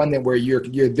so abundant where you're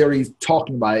literally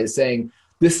talking about it, saying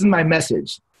this is my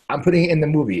message. I'm putting it in the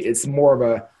movie. It's more of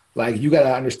a like you got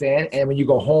to understand. And when you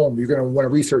go home, you're gonna want to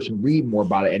research and read more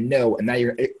about it and know. And now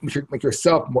you're make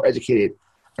yourself more educated,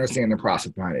 understanding the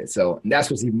process behind it. So that's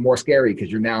what's even more scary because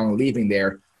you're now leaving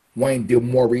there wanting to do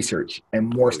more research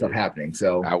and more stuff happening.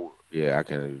 So I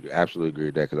can absolutely agree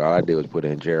with that because all I did was put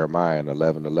in Jeremiah and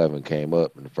 11:11 came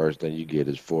up, and the first thing you get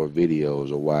is 4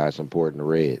 videos of why it's important to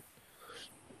read.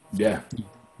 yeah,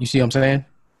 You see what I'm saying?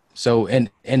 So and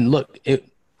look, it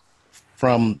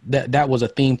from that was a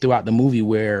theme throughout the movie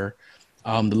where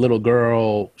the little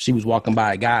girl, she was walking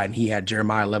by a guy and he had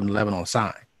Jeremiah 11:11 on a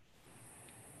sign.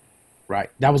 Right.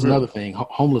 That was another thing.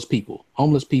 Homeless people.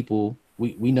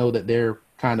 We know that they're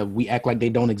we act like they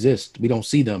don't exist. We don't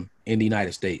see them in the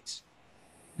United States.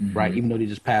 Right. Even though they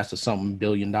just passed a something $1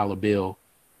 billion bill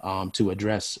to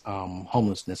address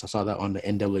homelessness. I saw that on the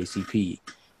NAACP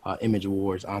Image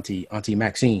Awards. Auntie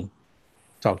Maxine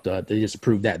talked. They just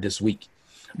approved that this week.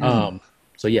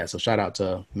 So shout out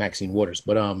to Maxine Waters.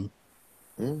 But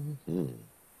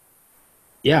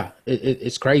yeah,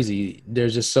 it's crazy.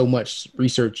 There's just so much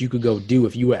research you could go do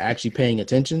if you were actually paying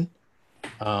attention.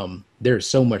 There's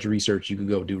so much research you could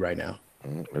go do right now.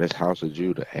 And it's House of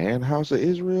Judah and House of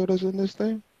Israel that's in this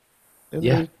thing.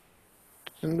 In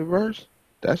the verse.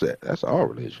 That's it. That's all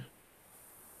religion.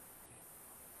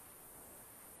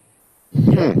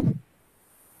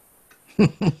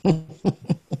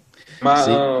 My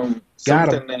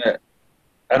something that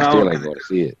and I still ain't going to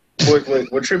see it.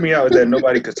 What tripped me out is that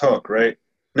nobody could talk, right?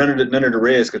 None of the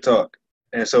Reds could talk,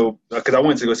 and so because I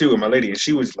went to go see with my lady, and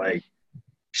she was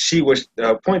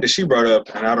the point that she brought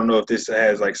up, and I don't know if this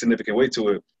has like significant weight to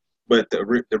it, but the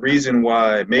reason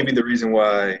why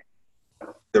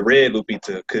the Red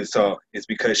Lupita could talk is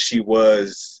because she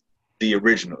was the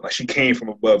original, like she came from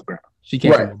above ground. She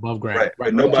came from above ground, right?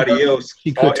 But nobody else,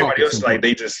 everybody else, like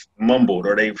they just mumbled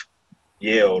or they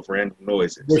yelled random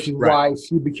noises. Which is why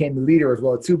she became the leader as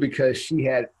well too, because she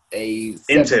had a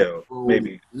intel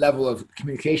maybe level of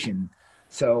communication.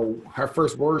 So her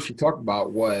first words she talked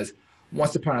about was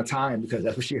 "once upon a time," because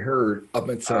that's what she heard up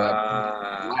until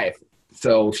life.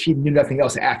 So she knew nothing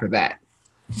else after that.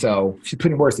 So she's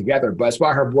putting words together, but that's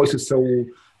why her voice was so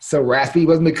raspy. It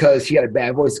wasn't because she had a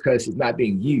bad voice, because she's not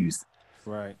being used.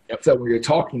 Right. Yep. So when you're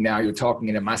talking now, you're talking,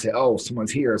 and it might say, "Oh,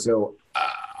 someone's here," so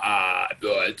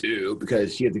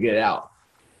because she had to get it out,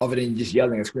 other than just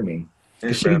yelling and screaming.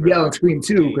 Because she can yell and scream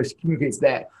too, because she communicates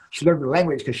that. She learned the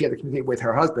language because she had to communicate with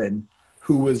her husband,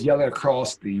 who was yelling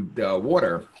across the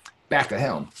water back to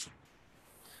him.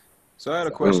 So I had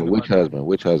a question. Which husband?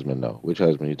 Which husband? No, which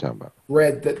husband are you talking about?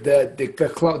 Red,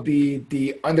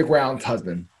 the underground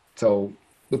husband. So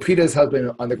Lupita's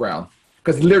husband underground,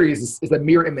 because literally it's a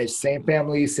mirror image, same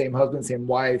family, same husband, same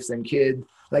wife, same kid.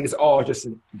 Like it's all just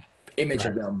an image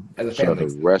of them as a family.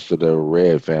 So the rest of the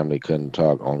Red family couldn't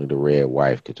talk. Only the Red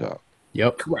wife could talk.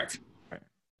 Yep. Correct.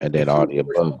 And then all the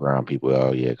above ground people,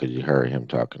 oh yeah, because you heard him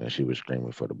talking and she was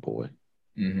screaming for the boy.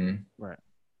 Right.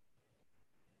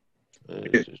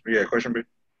 Yeah, question, B?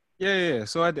 Yeah.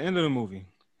 So at the end of the movie,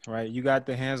 right, you got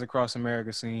the Hands Across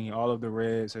America scene. All of the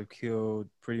Reds have killed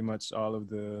pretty much all of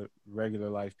the regular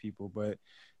life people, but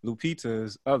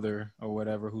Lupita's other or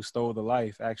whatever who stole the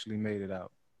life actually made it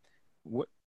out. What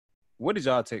did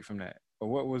y'all take from that? Or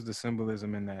what was the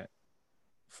symbolism in that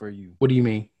for you? What do you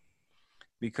mean?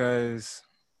 Because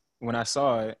when I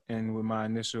saw it and with my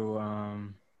initial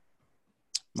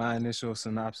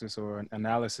synopsis or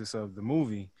analysis of the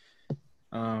movie,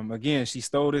 again, she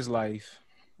stole his life,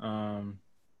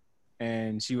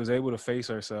 and she was able to face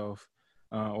herself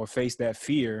or face that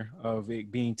fear of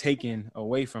it being taken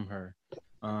away from her.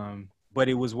 But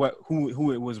it was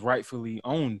who it was rightfully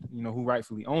owned, who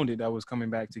rightfully owned it, that was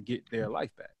coming back to get their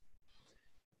life back.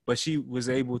 But she was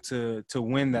able to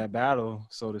win that battle,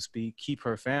 so to speak, keep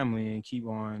her family and keep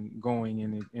on going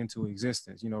into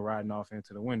existence, riding off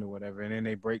into the wind or whatever. And then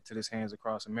they break to this Hands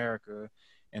Across America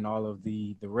and all of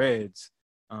the Reds,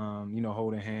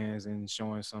 holding hands and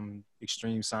showing some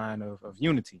extreme sign of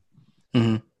unity.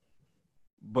 Mm-hmm.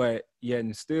 But yet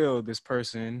and still, this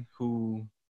person who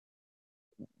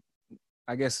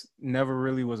I guess never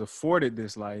really was afforded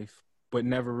this life, but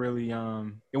never really,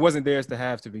 it wasn't theirs to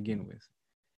have to begin with.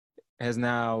 has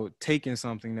now taken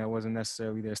something that wasn't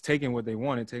necessarily theirs, taken what they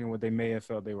wanted, taken what they may have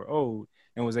felt they were owed,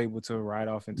 and was able to ride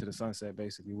off into the sunset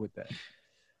basically with that.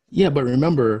 Yeah, but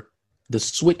remember, the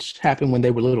switch happened when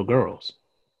they were little girls.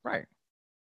 Right.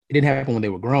 It didn't happen when they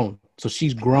were grown. So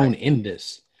she's grown in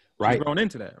this, right? She's grown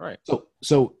into that, right?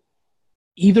 So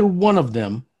either one of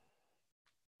them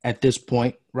at this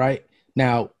point, right?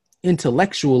 Now,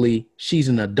 intellectually, she's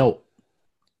an adult,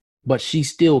 but she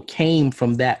still came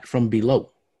from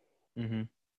below. Mm-hmm.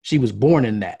 She was born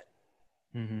in that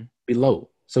below.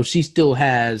 So she still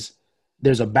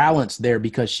there's a balance there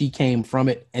because she came from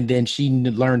it and then she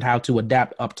learned how to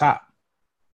adapt up top.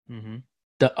 Mm-hmm.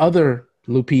 The other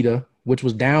Lupita, which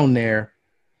was down there,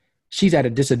 she's at a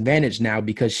disadvantage now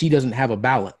because she doesn't have a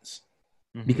balance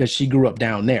because she grew up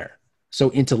down there.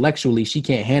 So intellectually, she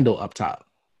can't handle up top.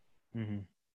 Mm-hmm.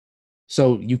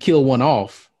 So you kill one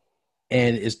off,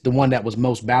 and it's the one that was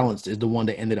most balanced is the one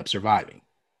that ended up surviving.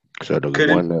 So the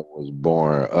one that was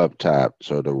born up top,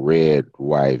 so the red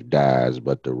wife dies,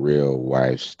 but the real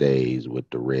wife stays with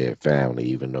the red family,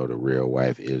 even though the real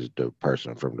wife is the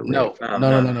person from the red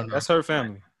family. No. That's her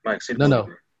family. Mike, No.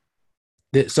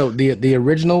 So the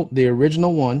original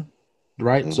one,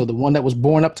 right? Mm-hmm. So the one that was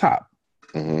born up top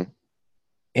Mm-hmm.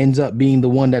 ends up being the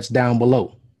one that's down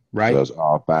below, right? So it's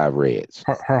all 5 reds.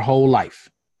 Her whole life.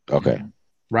 Okay.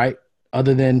 Right?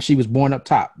 Other than she was born up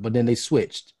top, but then they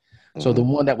switched. So the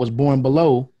one that was born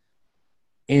below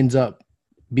ends up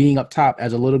being up top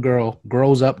as a little girl,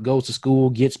 grows up, goes to school,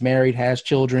 gets married, has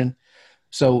children.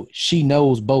 So she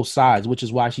knows both sides, which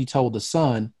is why she told the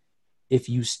son, if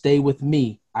you stay with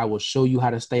me, I will show you how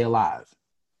to stay alive.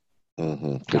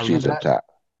 Because she's up top.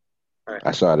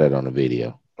 I saw that on the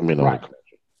video. I mean, on the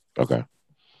commercial. Okay.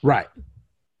 Right.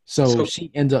 So she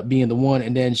ends up being the one,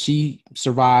 and then she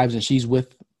survives, and she's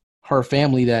with her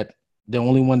family that the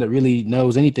only one that really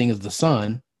knows anything is the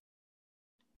son.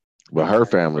 But her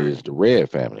family is the red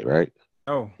family, right?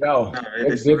 No.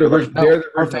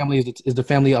 Her family is the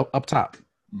family up top.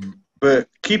 But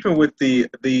keeping with the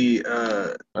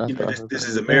this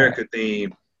is America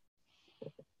theme,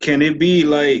 can it be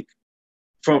like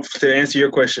to answer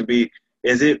your question,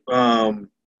 is it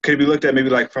could it be looked at maybe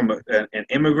like from an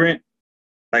immigrant,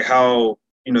 like how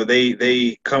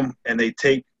they come and they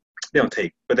don't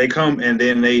take, but they come and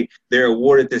then they're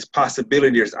awarded this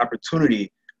possibility, this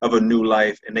opportunity of a new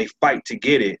life, and they fight to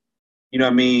get it. You know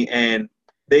what I mean? And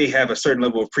they have a certain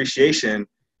level of appreciation,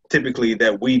 typically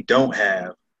that we don't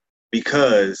have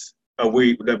because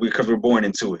we're born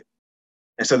into it,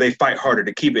 and so they fight harder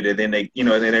to keep it, and then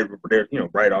they're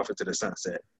right off into the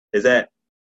sunset. Is that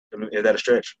a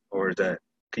stretch, or is that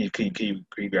can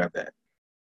you grab that?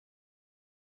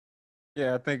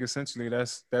 Yeah, I think essentially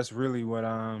that's really what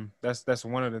that's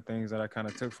one of the things that I kind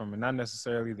of took from it. Not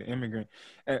necessarily the immigrant,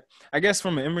 I guess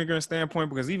from an immigrant standpoint,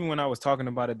 because even when I was talking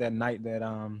about it that night that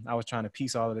I was trying to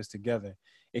piece all of this together,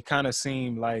 it kind of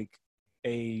seemed like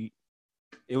it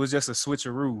was just a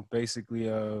switcheroo basically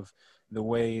of the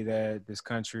way that this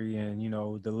country and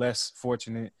the less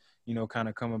fortunate kind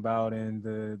of come about, and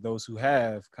those who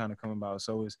have kind of come about.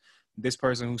 So it's this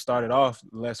person who started off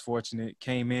less fortunate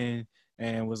came in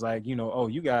and was like, oh,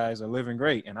 you guys are living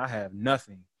great and I have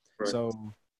nothing. Right. So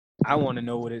I want to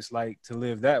know what it's like to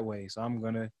live that way. So I'm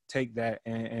going to take that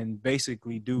and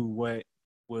basically do what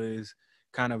was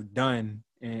kind of done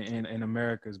in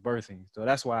America's birthing. So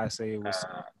that's why I say it was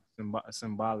a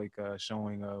symbolic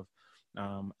showing of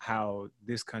how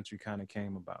this country kind of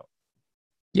came about.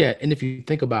 Yeah, and if you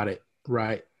think about it,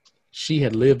 right, she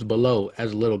had lived below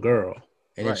as a little girl,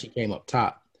 and then she came up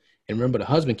top. And remember, the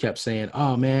husband kept saying,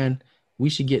 oh, man, we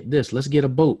should get this. Let's get a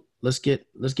boat. Let's get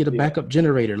a backup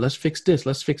generator. Let's fix this.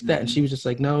 Let's fix that. And she was just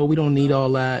like, no, we don't need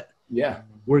all that. Yeah.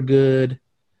 We're good.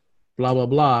 Blah, blah,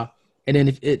 blah. And then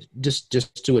if it just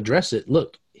to address it,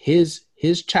 look, his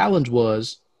challenge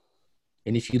was,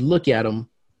 and if you look at him,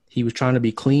 he was trying to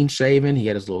be clean shaven. He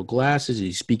had his little glasses.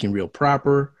 He's speaking real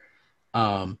proper.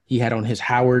 He had on his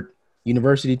Howard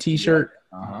University t-shirt,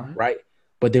 right?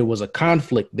 But there was a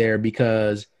conflict there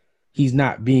because he's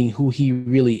not being who he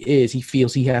really is. He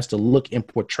feels he has to look and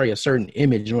portray a certain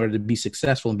image in order to be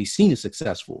successful and be seen as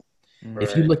successful. Right.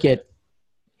 If you look at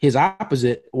his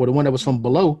opposite, or the one that was from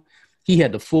below, he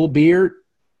had the full beard.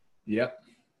 Yep.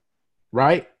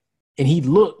 Right? And he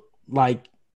looked like,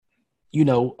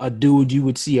 a dude you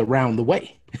would see around the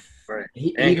way. Right.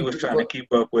 He was trying to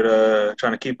keep up with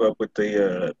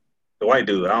the white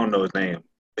dude. I don't know his name.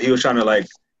 But he was trying to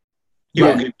he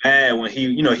would get mad when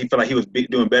he felt like he was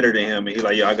doing better than him, and he's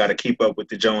like, yo, I got to keep up with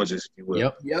the Joneses, if you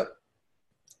will.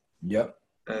 Yep.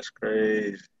 That's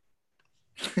crazy.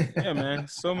 Yeah, man.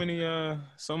 So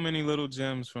many little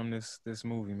gems from this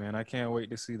movie, man. I can't wait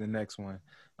to see the next one.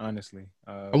 Honestly,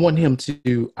 I want him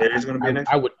to. There's gonna be a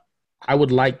next. I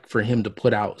would like for him to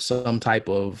put out some type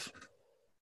of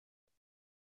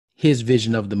his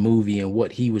vision of the movie and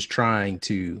what he was trying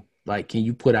to like. Can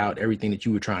you put out everything that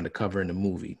you were trying to cover in the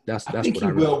movie? That's I think what he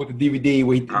I really. will with the DVD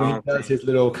when he does his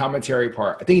little commentary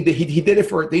part. I think he did it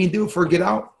for. Did he do it for Get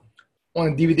Out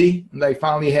on DVD? Like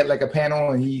finally had like a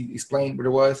panel and he explained what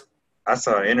it was. I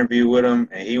saw an interview with him,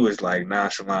 and he was like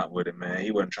nonchalant with it, man. He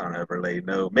wasn't trying to ever lay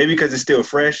no. Maybe because it's still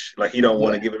fresh, like he don't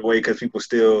want to give it away because people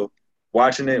still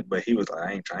watching it. But he was like,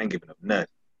 I ain't giving up nothing.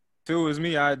 If it was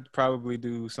me, I'd probably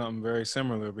do something very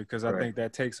similar because I Right. think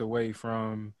that takes away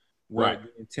from what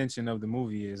the intention of the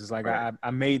movie is. It's like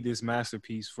I made this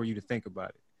masterpiece for you to think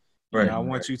about it. You know, I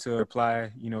want you to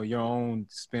apply, your own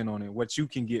spin on it, what you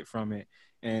can get from it,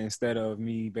 and instead of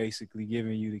me basically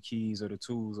giving you the keys or the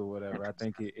tools or whatever. I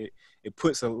think it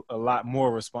puts a lot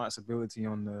more responsibility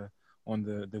on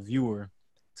the viewer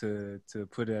to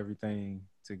put everything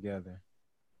together.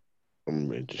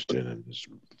 I'm interested in this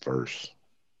verse.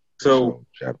 So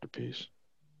chapter piece.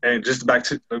 And just back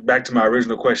to my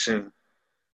original question,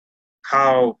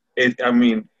 how it? I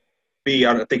mean, B,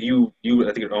 I think you I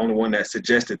think you're the only one that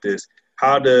suggested this.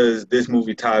 How does this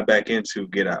movie tie back into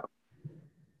Get Out,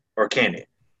 or can it?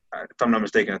 If I'm not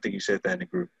mistaken, I think you said that in the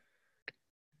group.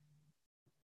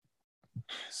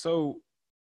 So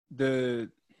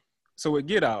with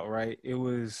Get Out, right? It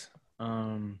was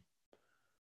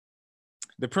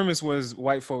the premise was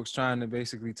white folks trying to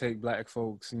basically take black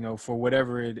folks, for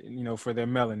whatever it, for their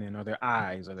melanin or their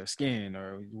eyes or their skin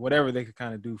or whatever they could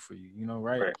kind of do for you,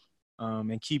 right?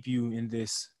 And keep you in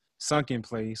this sunken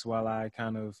place while I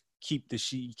kind of keep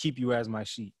you as my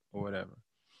sheep or whatever.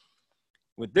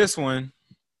 With this one,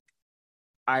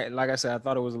 like I said, I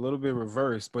thought it was a little bit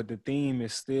reversed, but the theme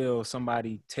is still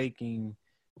somebody taking,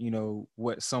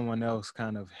 what someone else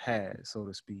kind of had, so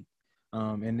to speak.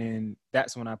 And then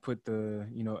that's when I put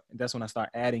that's when I start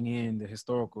adding in the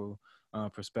historical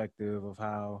perspective of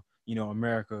how,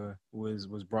 America was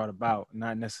brought about,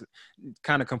 not necessarily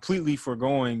kind of completely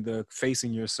foregoing the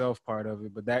facing yourself part of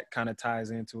it, but that kind of ties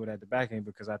into it at the back end,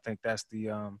 because I think that's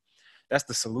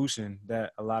the solution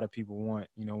that a lot of people want,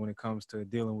 when it comes to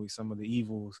dealing with some of the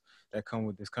evils that come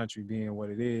with this country being what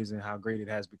it is and how great it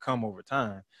has become over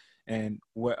time. And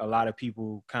what a lot of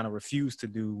people kind of refuse to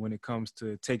do when it comes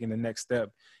to taking the next step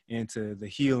into the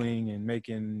healing and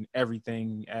making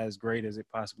everything as great as it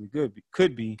possibly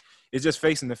could be is just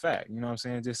facing the fact, you know what I'm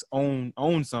saying? Just own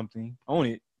something, own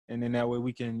it. And then that way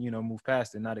we can, move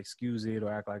past it, not excuse it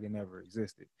or act like it never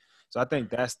existed. So I think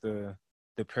that's the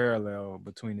parallel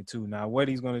between the two. Now, what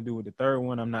he's going to do with the third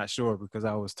one, I'm not sure, because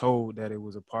I was told that it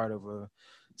was a part of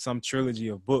some trilogy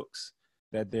of books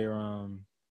that they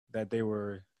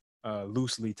were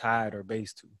loosely tied or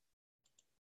based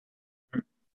to.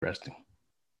 Interesting.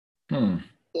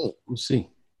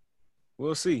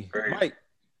 We'll see.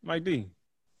 Mike D,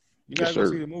 you gotta go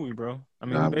see the movie, bro. I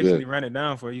mean, we I'm basically good. ran it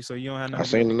down for you, so you don't have nothing. I've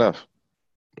seen enough.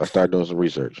 I start doing some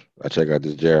research. I check out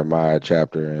this Jeremiah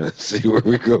chapter and see where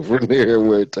we go from there,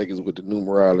 where it takes us with the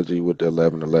numerology, with the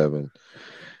 1111.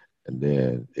 And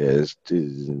then, it's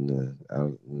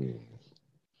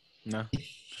no.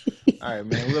 All right,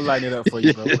 man. We'll lighten it up for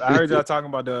you, bro. I heard y'all talking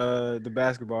about the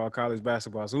basketball, college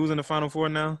basketball. So who's in the Final Four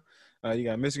now? You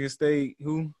got Michigan State.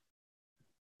 Who?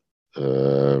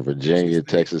 Virginia, State,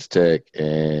 Texas Tech,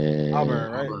 and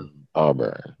Auburn, right?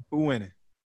 Auburn. Who winning?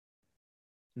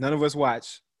 None of us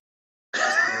watch.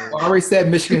 Well, I already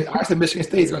said Michigan. I said Michigan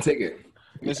State's gonna take it.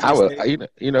 State.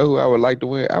 You know who I would like to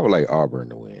win? I would like Auburn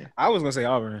to win. I was gonna say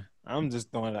Auburn. I'm just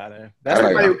throwing it out there.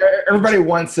 Everybody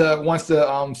wants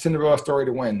the Cinderella story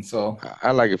to win. So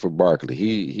I like it for Barkley.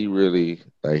 He really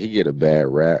he get a bad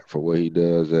rap for what he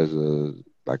does as a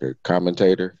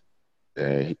commentator,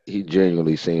 and he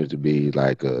genuinely seems to be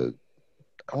I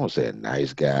won't say a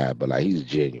nice guy, but he's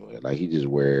genuine. He just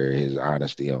wear his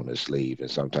honesty on his sleeve,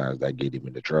 and sometimes that get him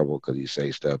into trouble because he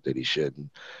say stuff that he shouldn't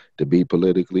to be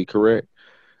politically correct.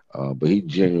 But he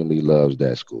genuinely loves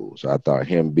that school. So I thought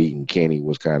him beating Kenny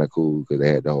was kind of cool because they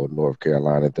had the whole North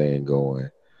Carolina thing going.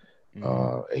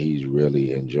 He's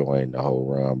really enjoying the whole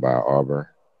run by Auburn.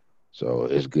 So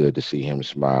it's good to see him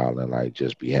smile and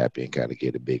just be happy and kind of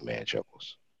get a big man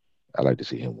chuckles. I like to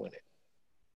see him win it.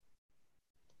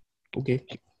 Okay.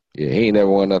 Yeah, he ain't never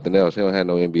won nothing else. He don't have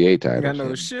no NBA titles. He got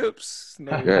no ships.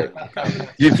 No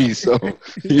Give me some.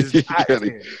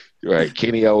 Right.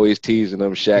 Kenny always teasing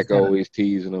him. Shaq always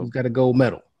teasing him. He's got a gold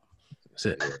medal. That's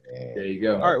it. There you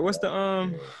go. All right. What's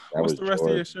the rest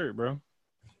of your shirt, bro?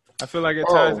 I feel like it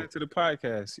ties into the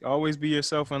podcast. Always be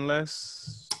yourself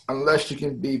unless you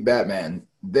can be Batman,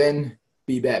 then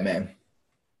be Batman.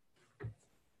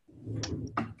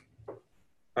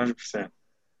 100%.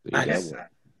 Nice.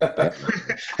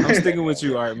 I'm sticking with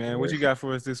you, Art, man. What you got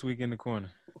for us this week in the corner?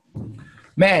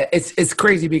 Man, it's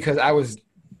crazy because I was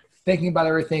thinking about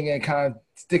everything and kind of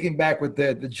sticking back with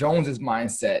the Joneses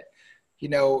mindset. You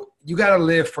know, you got to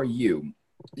live for you.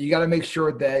 You got to make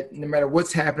sure that no matter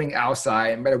what's happening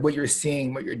outside, no matter what you're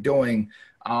seeing, what you're doing,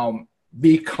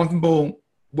 be comfortable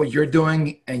what you're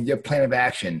doing and your plan of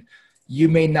action. You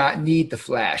may not need the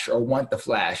flash or want the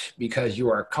flash because you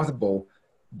are comfortable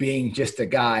being just the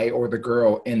guy or the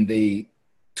girl in the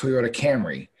Toyota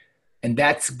Camry. And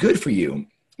that's good for you.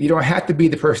 You don't have to be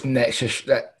the person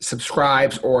that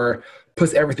subscribes or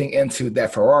puts everything into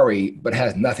that Ferrari, but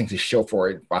has nothing to show for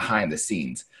it behind the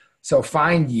scenes. So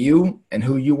find you and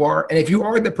who you are. And if you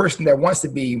are the person that wants to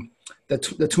be the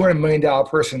 $200 million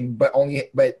person, but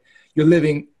you're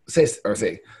living, say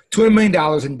 $200 million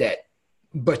in debt,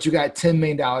 but you got $10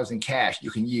 million in cash you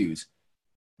can use.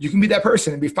 You can be that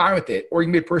person and be fine with it. Or you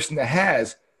can be a person that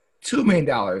has $2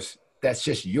 million that's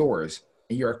just yours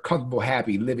and you're comfortable,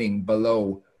 happy living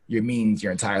below your means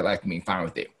your entire life and being fine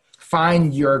with it.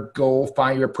 Find your goal,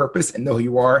 find your purpose and know who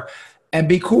you are and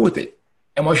be cool with it.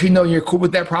 And once you know you're cool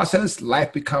with that process,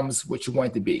 life becomes what you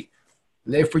want it to be.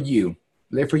 Live for you.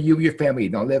 Live for you and your family.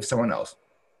 Don't live for someone else.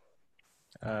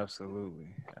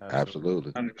 Absolutely. I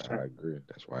agree.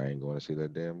 That's why I ain't going to see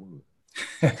that damn movie.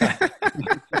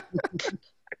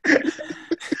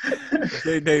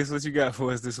 Hey, Dace, what you got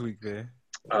for us this week, man?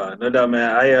 No doubt,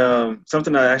 man. I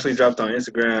something I actually dropped on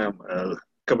Instagram a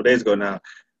couple days ago now.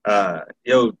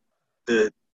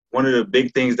 One of the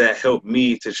big things that helped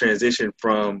me to transition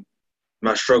from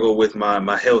my struggle with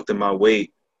my health and my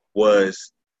weight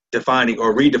was defining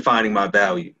or redefining my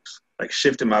values, like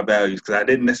shifting my values, because I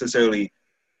didn't necessarily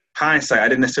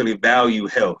value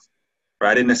health,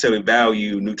 right? I didn't necessarily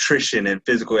value nutrition and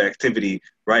physical activity,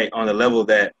 right, on the level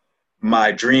that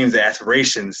my dreams and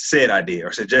aspirations said I did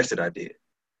or suggested I did.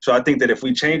 So I think that if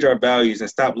we change our values and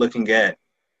stop looking at,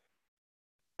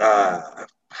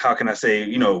 how can I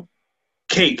say,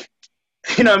 cake,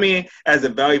 as a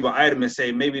valuable item and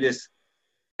say maybe this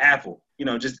apple,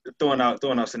 just throwing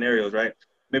out scenarios, right?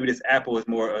 Maybe this apple is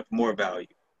more value.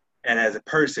 And as a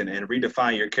person and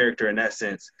redefine your character in that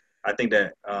sense, I think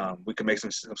that we can make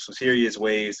some serious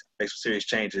waves, make some serious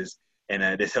changes,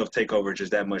 and this health takeover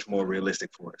just that much more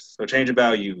realistic for us. So change your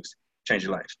values, change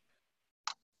your life.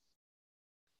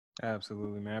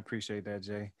 Absolutely, man. I appreciate that,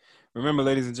 Jay. Remember,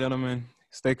 ladies and gentlemen,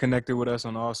 stay connected with us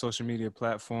on all social media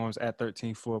platforms at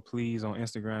 13 Floor Please on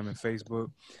Instagram and Facebook.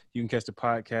 You can catch the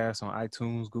podcast on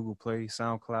iTunes, Google Play,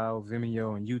 SoundCloud,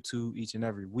 Vimeo, and YouTube each and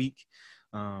every week.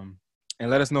 And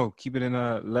let us know.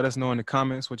 Let us know in the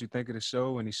comments what you think of the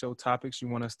show, any show topics you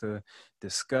want us to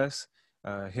discuss.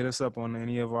 Hit us up on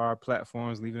any of our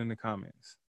platforms. Leave it in the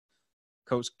comments.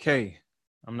 Coach K,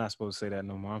 I'm not supposed to say that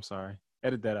no more. I'm sorry.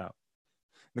 Edit that out.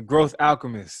 The Growth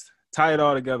Alchemist. Tie it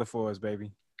all together for us,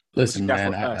 baby. Listen,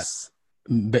 man,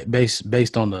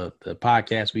 based on the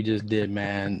podcast we just did,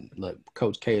 man, look,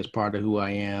 Coach K is part of who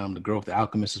I am. The Growth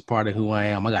Alchemist is part of who I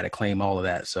am. I got to claim all of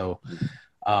that. So,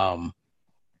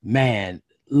 man,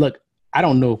 look, I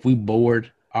don't know if we bored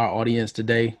our audience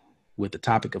today with the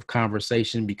topic of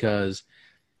conversation, because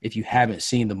if you haven't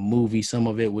seen the movie, some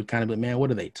of it would kind of be, man,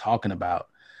 what are they talking about?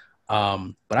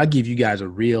 But I'll give you guys a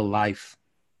real life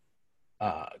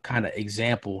kind of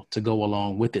example to go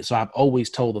along with it. So I've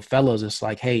always told the fellas, it's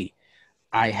like, hey,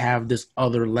 I have this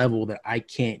other level that I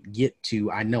can't get to.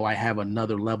 I know I have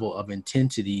another level of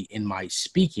intensity in my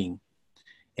speaking,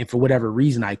 and for whatever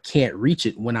reason, I can't reach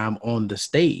it when I'm on the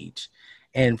stage.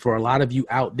 And for a lot of you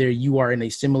out there, you are in a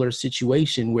similar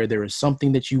situation where there is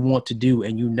something that you want to do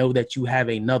and you know that you have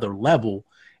another level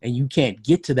and you can't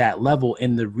get to that level.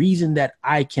 And the reason that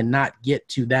I cannot get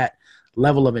to that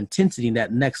level of intensity,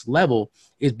 that next level,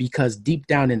 is because deep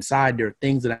down inside, there are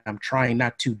things that I'm trying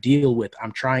not to deal with.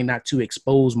 I'm trying not to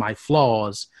expose my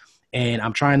flaws, and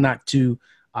I'm trying not to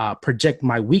project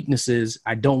my weaknesses.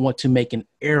 I don't want to make an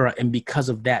error. And because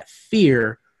of that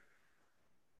fear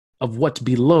of what's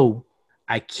below,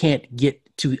 I can't get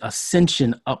to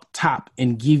ascension up top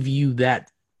and give you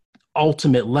that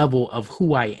ultimate level of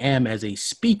who I am as a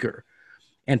speaker.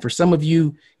 And for some of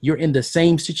you, you're in the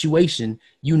same situation.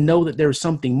 You know that there's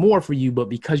something more for you, but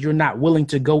because you're not willing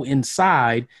to go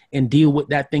inside and deal with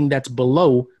that thing that's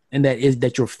below and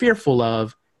that you're fearful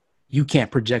of, you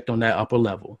can't project on that upper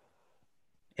level.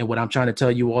 And what I'm trying to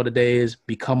tell you all today is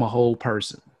become a whole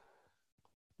person.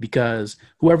 Because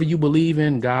whoever you believe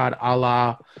in, God,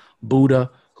 Allah, Buddha,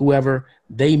 whoever,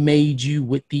 they made you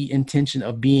with the intention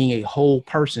of being a whole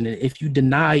person. And if you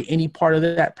deny any part of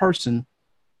that person,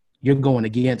 you're going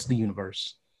against the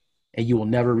universe and you will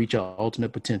never reach your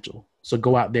ultimate potential. So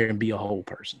go out there and be a whole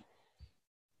person.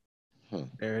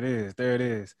 There it is. There it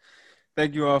is.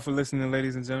 Thank you all for listening,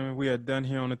 ladies and gentlemen. We are done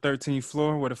here on the 13th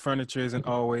floor where the furniture isn't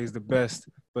always the best,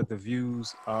 but the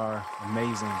views are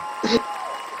amazing.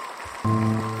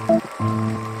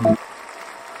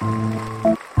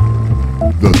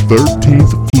 The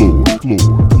 13th floor.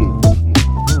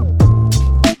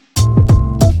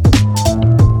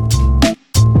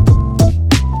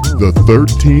 The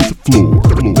 13th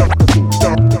floor.